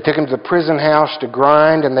 They took him to the prison house to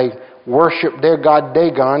grind, and they worshipped their god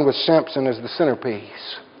Dagon with Samson as the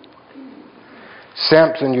centerpiece.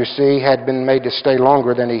 Samson, you see, had been made to stay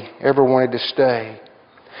longer than he ever wanted to stay.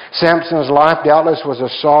 Samson's life doubtless was a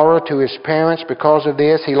sorrow to his parents because of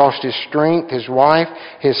this. He lost his strength, his wife,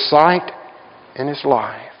 his sight, and his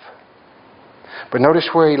life. But notice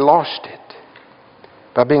where he lost it.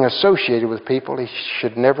 By being associated with people he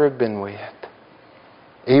should never have been with.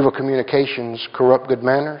 Evil communications corrupt good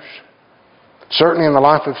manners. Certainly in the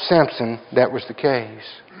life of Samson, that was the case.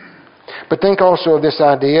 But think also of this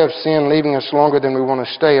idea of sin leaving us longer than we want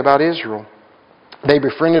to stay about Israel. They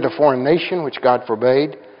befriended a foreign nation, which God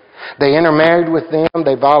forbade. They intermarried with them.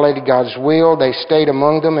 They violated God's will. They stayed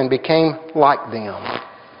among them and became like them.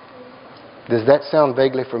 Does that sound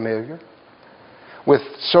vaguely familiar? With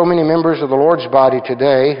so many members of the Lord's body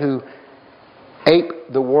today who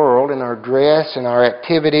ape the world in our dress, in our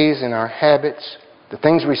activities, in our habits, the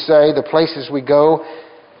things we say, the places we go,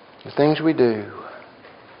 the things we do.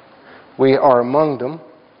 We are among them,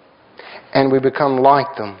 and we become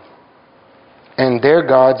like them. And their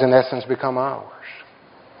gods, in essence, become ours.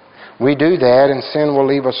 We do that, and sin will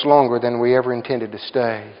leave us longer than we ever intended to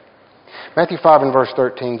stay. Matthew 5 and verse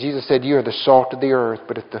 13, Jesus said, you are the salt of the earth,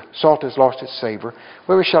 but if the salt has lost its savor,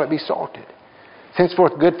 wherewith shall it be salted?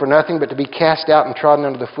 Henceforth good for nothing but to be cast out and trodden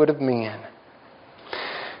under the foot of men.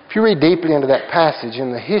 If you read deeply into that passage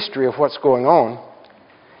and the history of what's going on,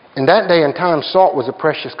 in that day and time, salt was a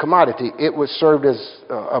precious commodity. It was served as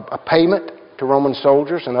a payment to Roman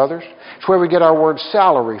soldiers and others. It's where we get our word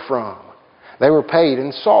salary from. They were paid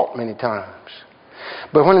in salt many times.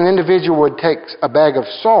 But when an individual would take a bag of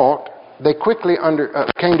salt, they quickly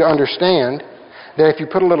came to understand that if you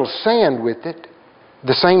put a little sand with it,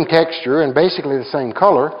 the same texture and basically the same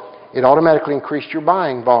color, it automatically increased your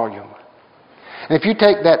buying volume. And if you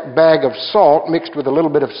take that bag of salt mixed with a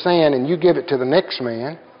little bit of sand and you give it to the next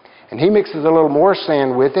man, and he mixes a little more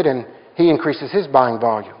sand with it and he increases his buying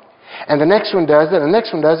volume. And the next one does it, and the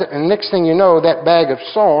next one does it, and the next thing you know, that bag of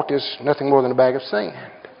salt is nothing more than a bag of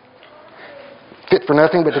sand. Fit for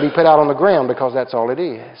nothing but to be put out on the ground because that's all it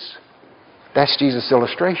is. That's Jesus'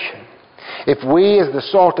 illustration. If we, as the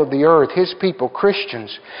salt of the earth, His people,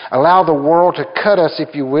 Christians, allow the world to cut us,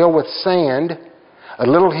 if you will, with sand, a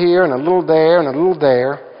little here and a little there and a little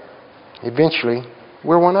there, eventually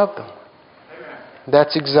we're one of them.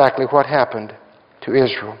 That's exactly what happened to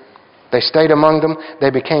Israel. They stayed among them.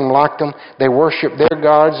 They became like them. They worshipped their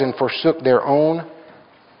gods and forsook their own.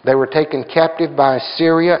 They were taken captive by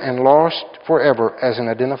Assyria and lost forever as an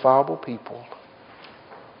identifiable people.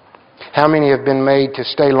 How many have been made to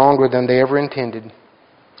stay longer than they ever intended?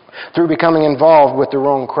 Through becoming involved with the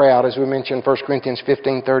wrong crowd, as we mentioned in 1 Corinthians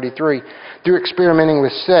 15:33. Through experimenting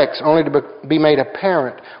with sex, only to be made a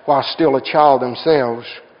parent while still a child themselves.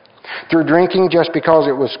 Through drinking just because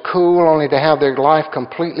it was cool, only to have their life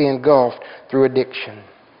completely engulfed through addiction.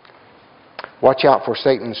 Watch out for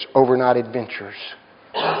Satan's overnight adventures.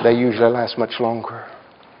 They usually last much longer.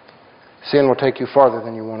 Sin will take you farther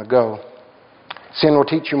than you want to go. Sin will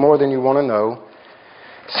teach you more than you want to know.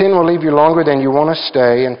 Sin will leave you longer than you want to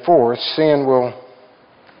stay. And fourth, sin will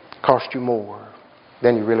cost you more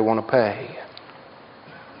than you really want to pay.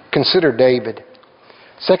 Consider David.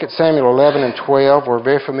 2 Samuel 11 and 12 were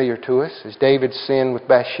very familiar to us as David's sin with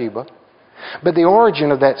Bathsheba. But the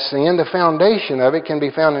origin of that sin, the foundation of it, can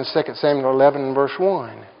be found in 2 Samuel 11 and verse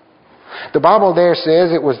 1. The Bible there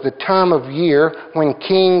says it was the time of year when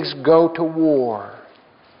kings go to war.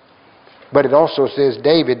 But it also says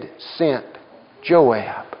David sent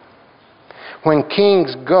Joab. When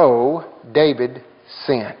kings go, David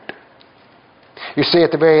sent. You see,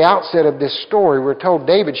 at the very outset of this story, we're told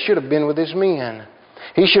David should have been with his men.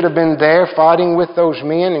 He should have been there fighting with those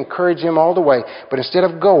men, encouraged them all the way. But instead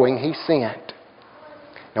of going, he sent.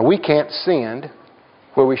 Now, we can't send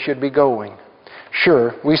where we should be going.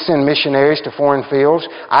 Sure, we send missionaries to foreign fields.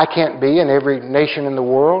 I can't be in every nation in the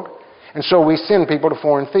world. And so we send people to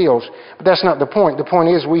foreign fields. But that's not the point. The point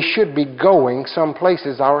is we should be going some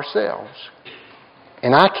places ourselves.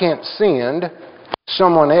 And I can't send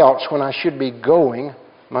someone else when I should be going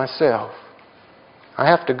myself. I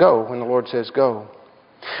have to go when the Lord says go.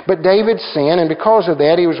 But David sinned, and because of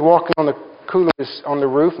that, he was walking on the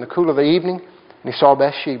roof in the cool of the evening, and he saw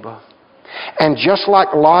Bathsheba. And just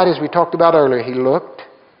like Lot, as we talked about earlier, he looked,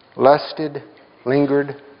 lusted,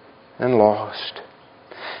 lingered, and lost.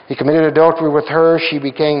 He committed adultery with her. She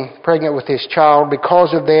became pregnant with his child.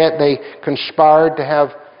 Because of that, they conspired to have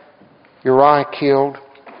Uriah killed.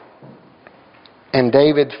 And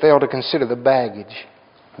David failed to consider the baggage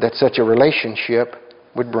that such a relationship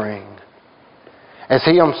would bring. As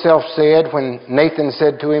he himself said when Nathan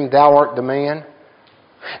said to him, "Thou art the man,"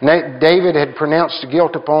 David had pronounced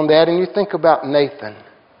guilt upon that. And you think about Nathan.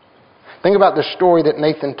 Think about the story that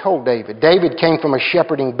Nathan told David. David came from a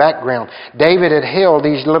shepherding background. David had held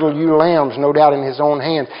these little ewe lambs, no doubt, in his own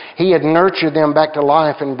hands. He had nurtured them back to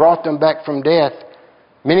life and brought them back from death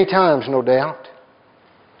many times, no doubt.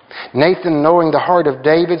 Nathan, knowing the heart of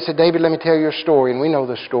David, said, "David, let me tell you a story." And we know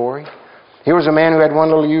the story. Here was a man who had one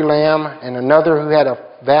little ewe lamb and another who had a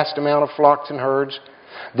vast amount of flocks and herds.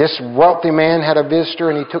 This wealthy man had a visitor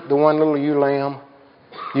and he took the one little ewe lamb.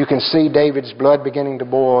 You can see David's blood beginning to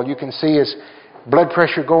boil. You can see his blood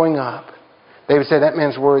pressure going up. David said, "That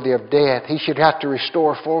man's worthy of death. He should have to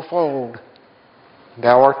restore fourfold.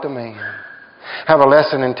 Thou art the man." I have a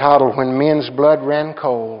lesson entitled, "When Men's Blood Ran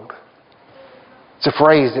Cold." It's a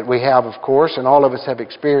phrase that we have, of course, and all of us have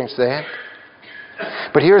experienced that.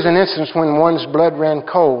 But here's an instance when one's blood ran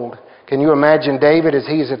cold. Can you imagine David as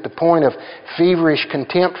he's at the point of feverish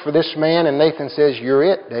contempt for this man, and Nathan says, "You're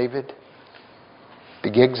it, David.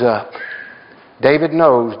 The gig's up." David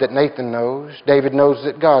knows that Nathan knows. David knows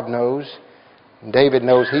that God knows. And David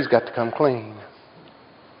knows he's got to come clean.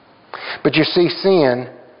 But you see, sin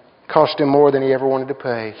cost him more than he ever wanted to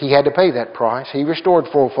pay. He had to pay that price. He restored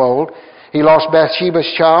fourfold. He lost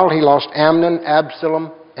Bathsheba's child. He lost Amnon,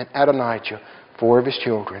 Absalom, and Adonijah, 4 of his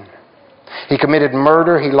children. He committed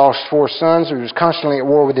murder. He lost 4 sons. He was constantly at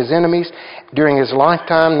war with his enemies. During his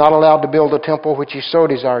lifetime, not allowed to build a temple, which he so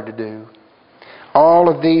desired to do. All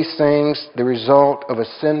of these things, the result of a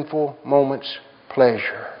sinful moment's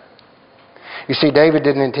pleasure. You see, David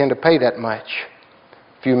didn't intend to pay that much.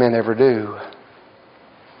 Few men ever do.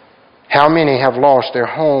 How many have lost their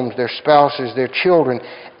homes, their spouses, their children,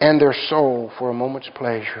 and their soul for a moment's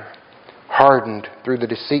pleasure? Hardened through the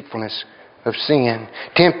deceitfulness of sin.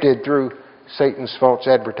 Tempted through Satan's false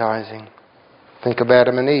advertising. Think of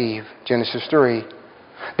Adam and Eve, Genesis 3.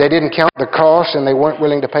 They didn't count the cost and they weren't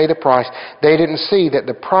willing to pay the price. They didn't see that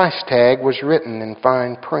the price tag was written in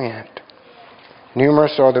fine print.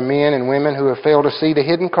 Numerous are the men and women who have failed to see the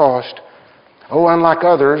hidden cost. Oh, unlike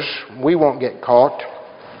others, we won't get caught.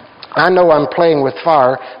 I know I'm playing with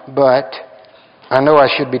fire, but I know I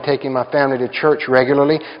should be taking my family to church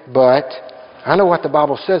regularly, but I know what the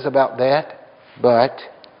Bible says about that, but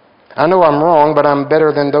I know I'm wrong, but I'm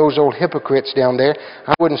better than those old hypocrites down there.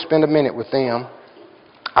 I wouldn't spend a minute with them.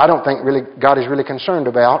 I don't think really God is really concerned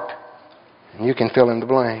about. And you can fill in the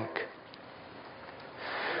blank.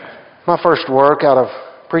 My first work out of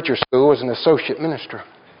preacher school was an associate minister.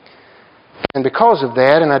 And because of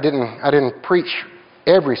that, and I didn't preach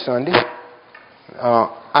every Sunday,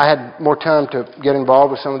 I had more time to get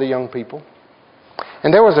involved with some of the young people.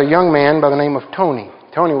 And there was a young man by the name of Tony.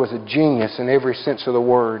 Tony was a genius in every sense of the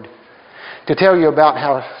word. To tell you about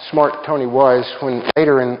how smart Tony was, when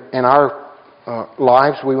later in our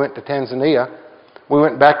lives we went to Tanzania, we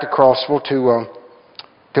went back to Crossville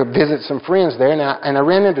to visit some friends there, and I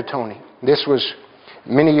ran into Tony. this was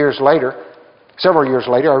many years later, several years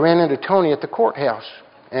later, I ran into Tony at the courthouse.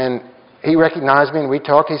 And he recognized me and we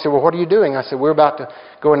talked. He said, well, what are you doing? I said, we're about to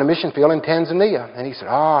go in the mission field in Tanzania. And he said,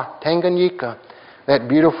 Tanganyika, that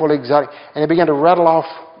beautiful exotic. And he began to rattle off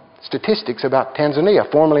statistics about Tanzania,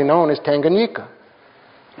 formerly known as Tanganyika.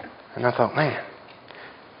 And I thought, man,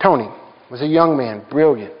 Tony was a young man,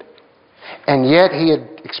 brilliant. And yet he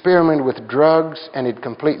had experimented with drugs and had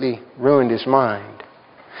completely ruined his mind.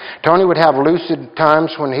 Tony would have lucid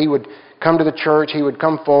times when he would come to the church, he would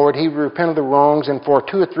come forward, he would repent of the wrongs, and for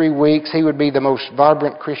 2 or 3 weeks he would be the most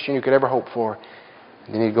vibrant Christian you could ever hope for.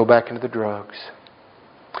 And then he'd go back into the drugs.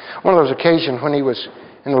 One of those occasions when he was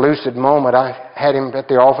in a lucid moment, I had him at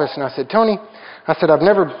the office and I said, Tony, I said, I've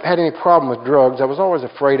never had any problem with drugs. I was always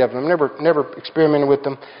afraid of them. I've never experimented with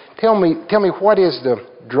them. Tell me what is the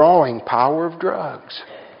drawing power of drugs?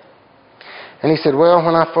 And he said, well,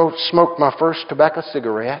 when I smoked my first tobacco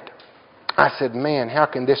cigarette, I said, man, how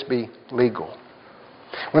can this be legal?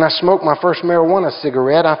 When I smoked my first marijuana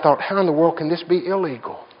cigarette, I thought, how in the world can this be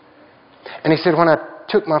illegal? And he said, when I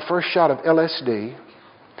took my first shot of LSD,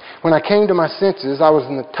 when I came to my senses, I was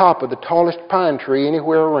in the top of the tallest pine tree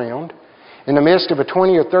anywhere around, in the midst of a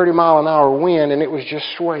 20 or 30 mile an hour wind, and it was just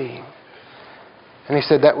swaying. And he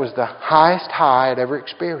said that was the highest high I'd ever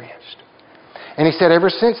experienced. And he said, ever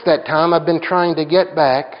since that time, I've been trying to get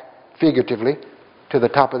back, figuratively, to the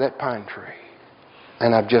top of that pine tree.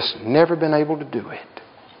 And I've just never been able to do it.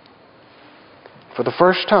 For the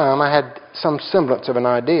first time, I had some semblance of an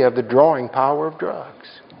idea of the drawing power of drugs.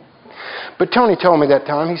 But Tony told me that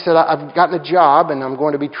time, he said, I've gotten a job and I'm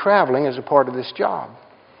going to be traveling as a part of this job.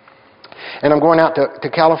 And I'm going out to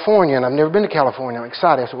California, and I've never been to California. I'm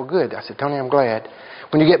excited. I said, well, good. I said, Tony, I'm glad.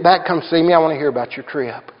 When you get back, come see me. I want to hear about your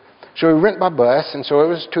trip. So we went by bus, and so it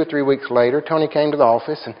was 2 or 3 weeks later. Tony came to the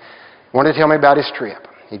office and wanted to tell me about his trip.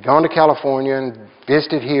 He'd gone to California and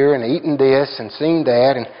visited here and eaten this and seen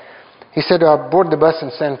that. And he said, I boarded the bus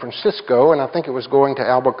in San Francisco, and I think it was going to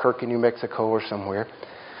Albuquerque, New Mexico or somewhere.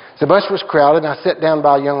 The bus was crowded, and I sat down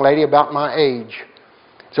by a young lady about my age.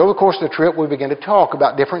 So over the course of the trip, we began to talk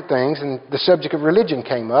about different things, and the subject of religion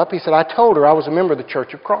came up. He said, I told her I was a member of the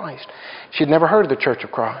Church of Christ. She'd never heard of the Church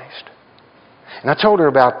of Christ. And I told her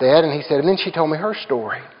about that, and he said, and then she told me her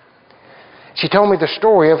story. She told me the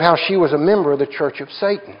story of how she was a member of the Church of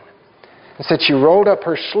Satan. And said she rolled up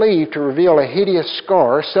her sleeve to reveal a hideous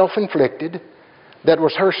scar, self-inflicted, that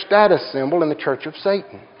was her status symbol in the Church of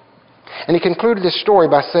Satan. And he concluded his story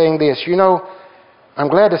by saying this, you know, I'm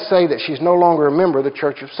glad to say that she's no longer a member of the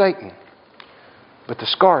Church of Satan, but the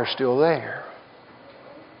scar is still there.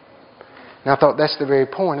 And I thought that's the very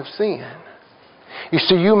point of sin. You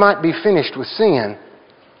see, you might be finished with sin.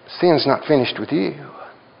 Sin's not finished with you.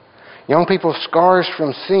 Young people, scars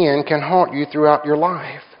from sin can haunt you throughout your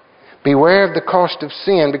life. Beware of the cost of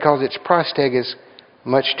sin because its price tag is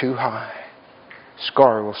much too high.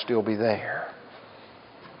 Scar will still be there.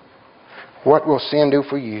 What will sin do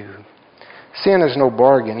for you? Sin is no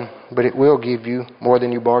bargain, but it will give you more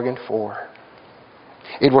than you bargained for.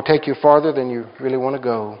 It will take you farther than you really want to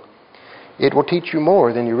go. It will teach you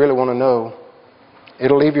more than you really want to know.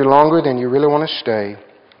 It'll leave you longer than you really want to stay.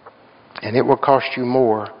 And it will cost you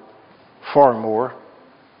more, far more,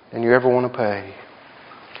 than you ever want to pay.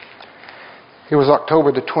 It was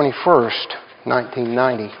October the 21st,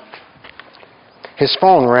 1990. His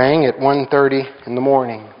phone rang at 1:30 in the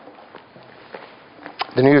morning.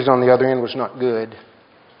 The news on the other end was not good.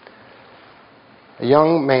 A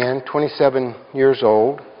young man, 27 years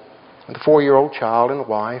old, with a 4-year-old child and a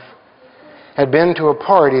wife, had been to a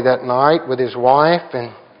party that night with his wife,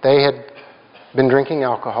 and they had been drinking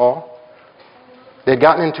alcohol. They'd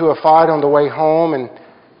gotten into a fight on the way home, and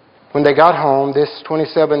when they got home, this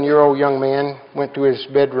 27-year-old young man went to his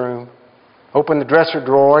bedroom, opened the dresser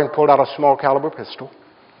drawer and pulled out a small caliber pistol,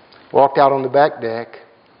 walked out on the back deck,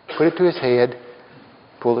 put it to his head,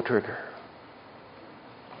 pulled the trigger.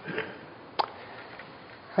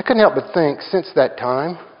 I couldn't help but think, since that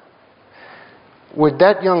time, would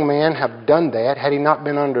that young man have done that had he not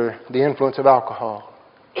been under the influence of alcohol?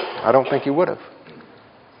 I don't think he would have.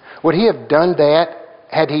 Would he have done that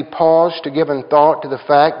had he paused to give thought to the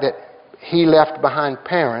fact that he left behind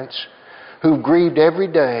parents who grieved every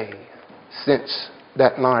day since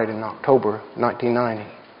that night in October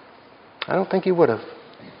 1990? I don't think he would have.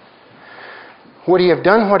 Would he have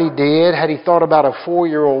done what he did had he thought about a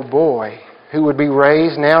 4-year-old boy who would be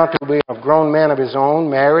raised now to be a grown man of his own,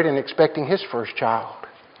 married and expecting his first child?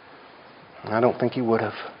 I don't think he would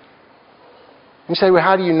have. You say, well,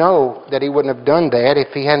 how do you know that he wouldn't have done that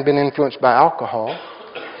if he hadn't been influenced by alcohol?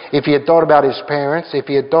 If he had thought about his parents, if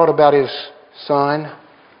he had thought about his son?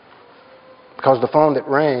 because the phone that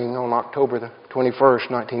rang on October the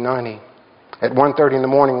 21st, 1990, at 1:30 in the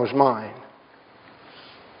morning was mine.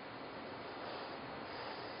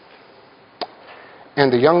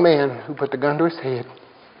 And the young man who put the gun to his head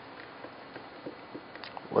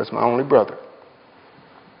was my only brother.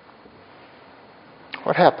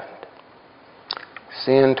 What happened?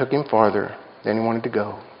 Sin took him farther than he wanted to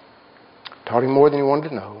go. Taught him more than he wanted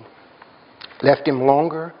to know. Left him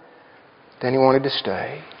longer than he wanted to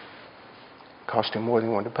stay. Cost him more than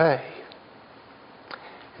he wanted to pay.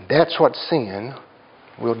 And that's what sin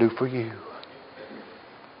will do for you.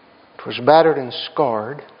 It was battered and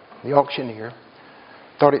scarred. The auctioneer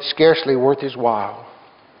thought it scarcely worth his while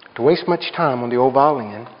to waste much time on the old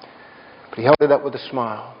violin, but he held it up with a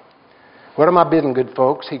smile. "What am I bidding, good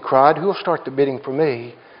folks?" he cried. "Who'll start the bidding for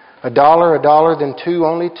me? $1, then $2,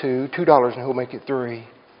 only $2, $2, and who'll make it $3?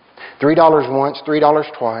 $3 once, $3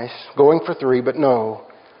 twice, going for $3, but no.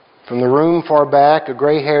 From the room far back, a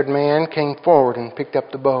gray-haired man came forward and picked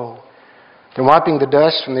up the bow. Then wiping the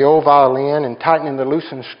dust from the old violin and tightening the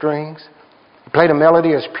loosened strings, he played a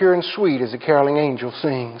melody as pure and sweet as a caroling angel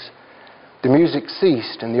sings. The music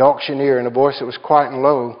ceased, and the auctioneer, in a voice that was quiet and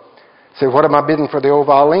low, said, "What am I bidding for the old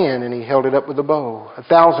violin?" And he held it up with the bow.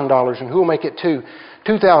 $1,000, and who'll make it $2?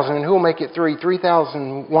 $2,000, and who'll make it $3?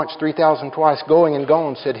 $3,000 once, $3,000 twice, going and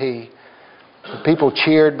gone, said he. The people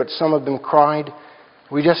cheered, but some of them cried,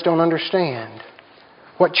 "We just don't understand.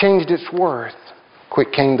 What changed its worth?"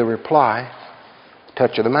 Quick came the reply, the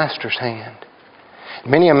touch of the Master's hand.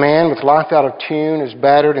 Many a man with life out of tune is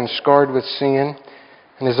battered and scarred with sin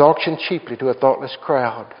and is auctioned cheaply to a thoughtless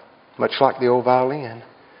crowd, much like the old violin.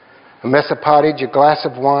 A mess of pottage, a glass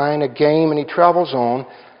of wine, a game, and he travels on.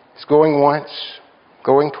 He's going once,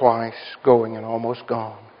 going twice, going and almost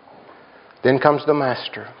gone. Then comes the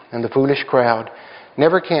Master, and the foolish crowd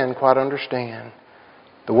never can quite understand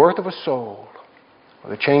the worth of a soul or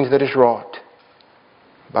the change that is wrought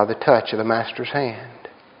by the touch of the Master's hand.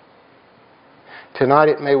 Tonight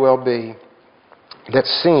it may well be that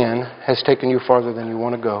sin has taken you farther than you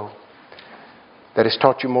want to go, that it's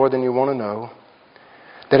taught you more than you want to know,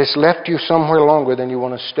 that it's left you somewhere longer than you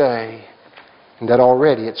want to stay, and that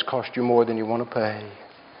already it's cost you more than you want to pay.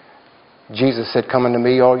 Jesus said, "Come unto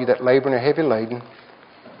me, all you that labor and are heavy laden,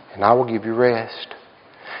 and I will give you rest."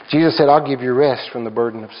 Jesus said, "I'll give you rest from the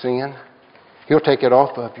burden of sin." He'll take it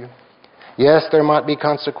off of you. Yes, there might be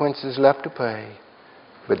consequences left to pay,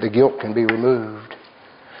 but the guilt can be removed.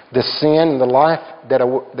 The sin and the life that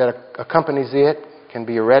accompanies it can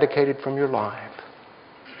be eradicated from your life.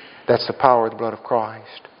 That's the power of the blood of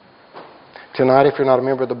Christ. Tonight, if you're not a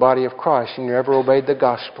member of the body of Christ and you never obeyed the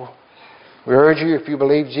gospel, we urge you, if you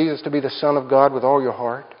believe Jesus to be the Son of God with all your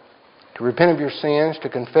heart, to repent of your sins, to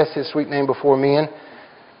confess His sweet name before men,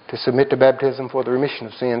 to submit to baptism for the remission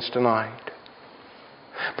of sins tonight.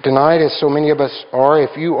 But tonight, as so many of us are,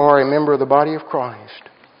 if you are a member of the body of Christ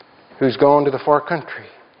who's gone to the far country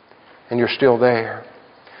and you're still there,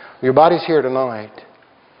 your body's here tonight.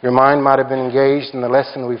 Your mind might have been engaged in the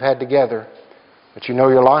lesson we've had together, but you know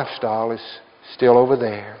your lifestyle is still over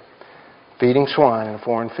there, feeding swine in a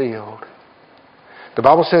foreign field. The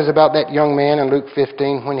Bible says about that young man in Luke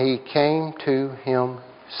 15, when he came to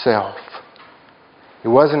himself. He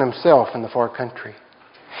wasn't himself in the far country.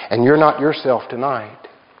 And you're not yourself tonight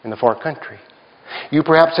in the far country. You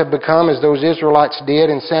perhaps have become, as those Israelites did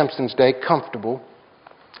in Samson's day, comfortable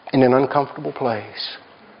in an uncomfortable place.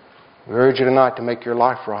 We urge you tonight to make your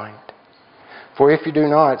life right. For if you do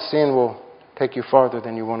not, sin will take you farther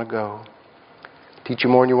than you want to go, teach you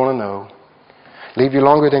more than you want to know, leave you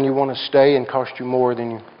longer than you want to stay, and cost you more than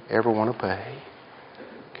you ever want to pay.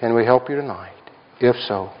 Can we help you tonight? If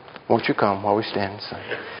so, won't you come while we stand and sing?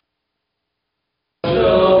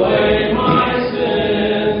 Away my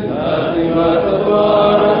sin, nothing but the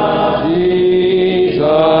blood of Jesus.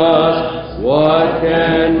 What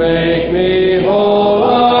can make me whole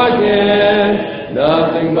again?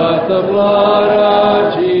 Nothing but the blood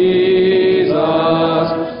of Jesus.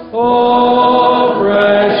 Oh,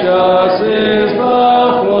 precious is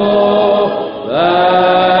the flow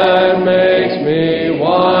that makes me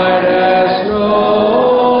white as snow.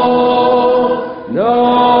 No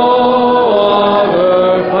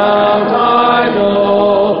other fount I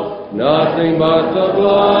know, nothing but the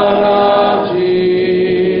blood of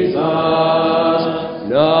Jesus.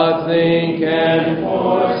 Nothing can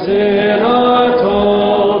for sin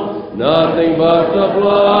atone, nothing but the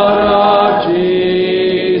blood of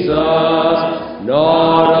Jesus.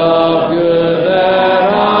 Naught of good that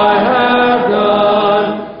I have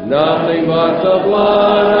done, nothing but the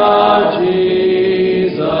blood of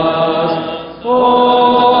Jesus.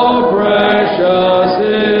 Oh, precious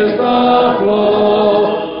is the flow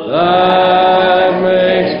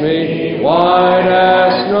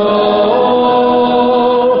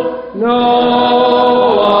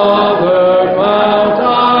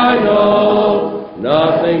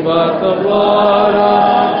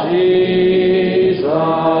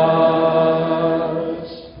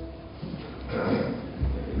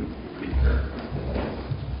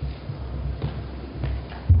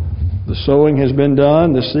The sowing has been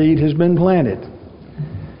done, the seed has been planted.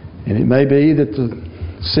 And it may be that the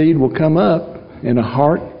seed will come up in a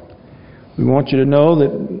heart. We want you to know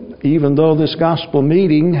that even though this gospel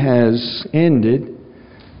meeting has ended,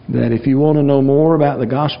 that if you want to know more about the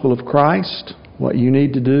gospel of Christ, what you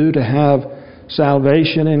need to do to have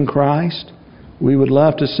salvation in Christ, we would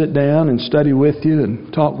love to sit down and study with you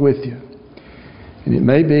and talk with you. And it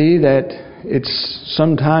may be that it's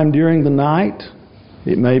sometime during the night,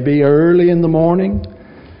 it may be early in the morning,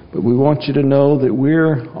 but we want you to know that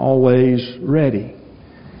we're always ready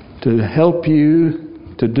to help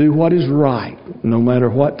you to do what is right, no matter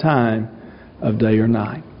what time of day or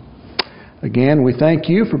night. Again, we thank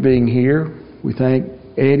you for being here. We thank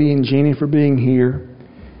Eddie and Jeannie for being here.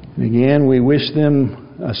 And again, we wish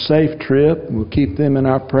them a safe trip. We'll keep them in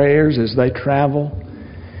our prayers as they travel.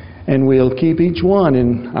 And we'll keep each one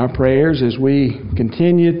in our prayers as we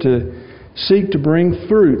continue to seek to bring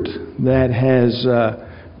fruit that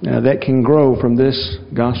can grow from this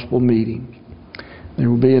gospel meeting. There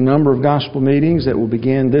will be a number of gospel meetings that will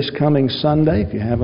begin this coming Sunday. If you have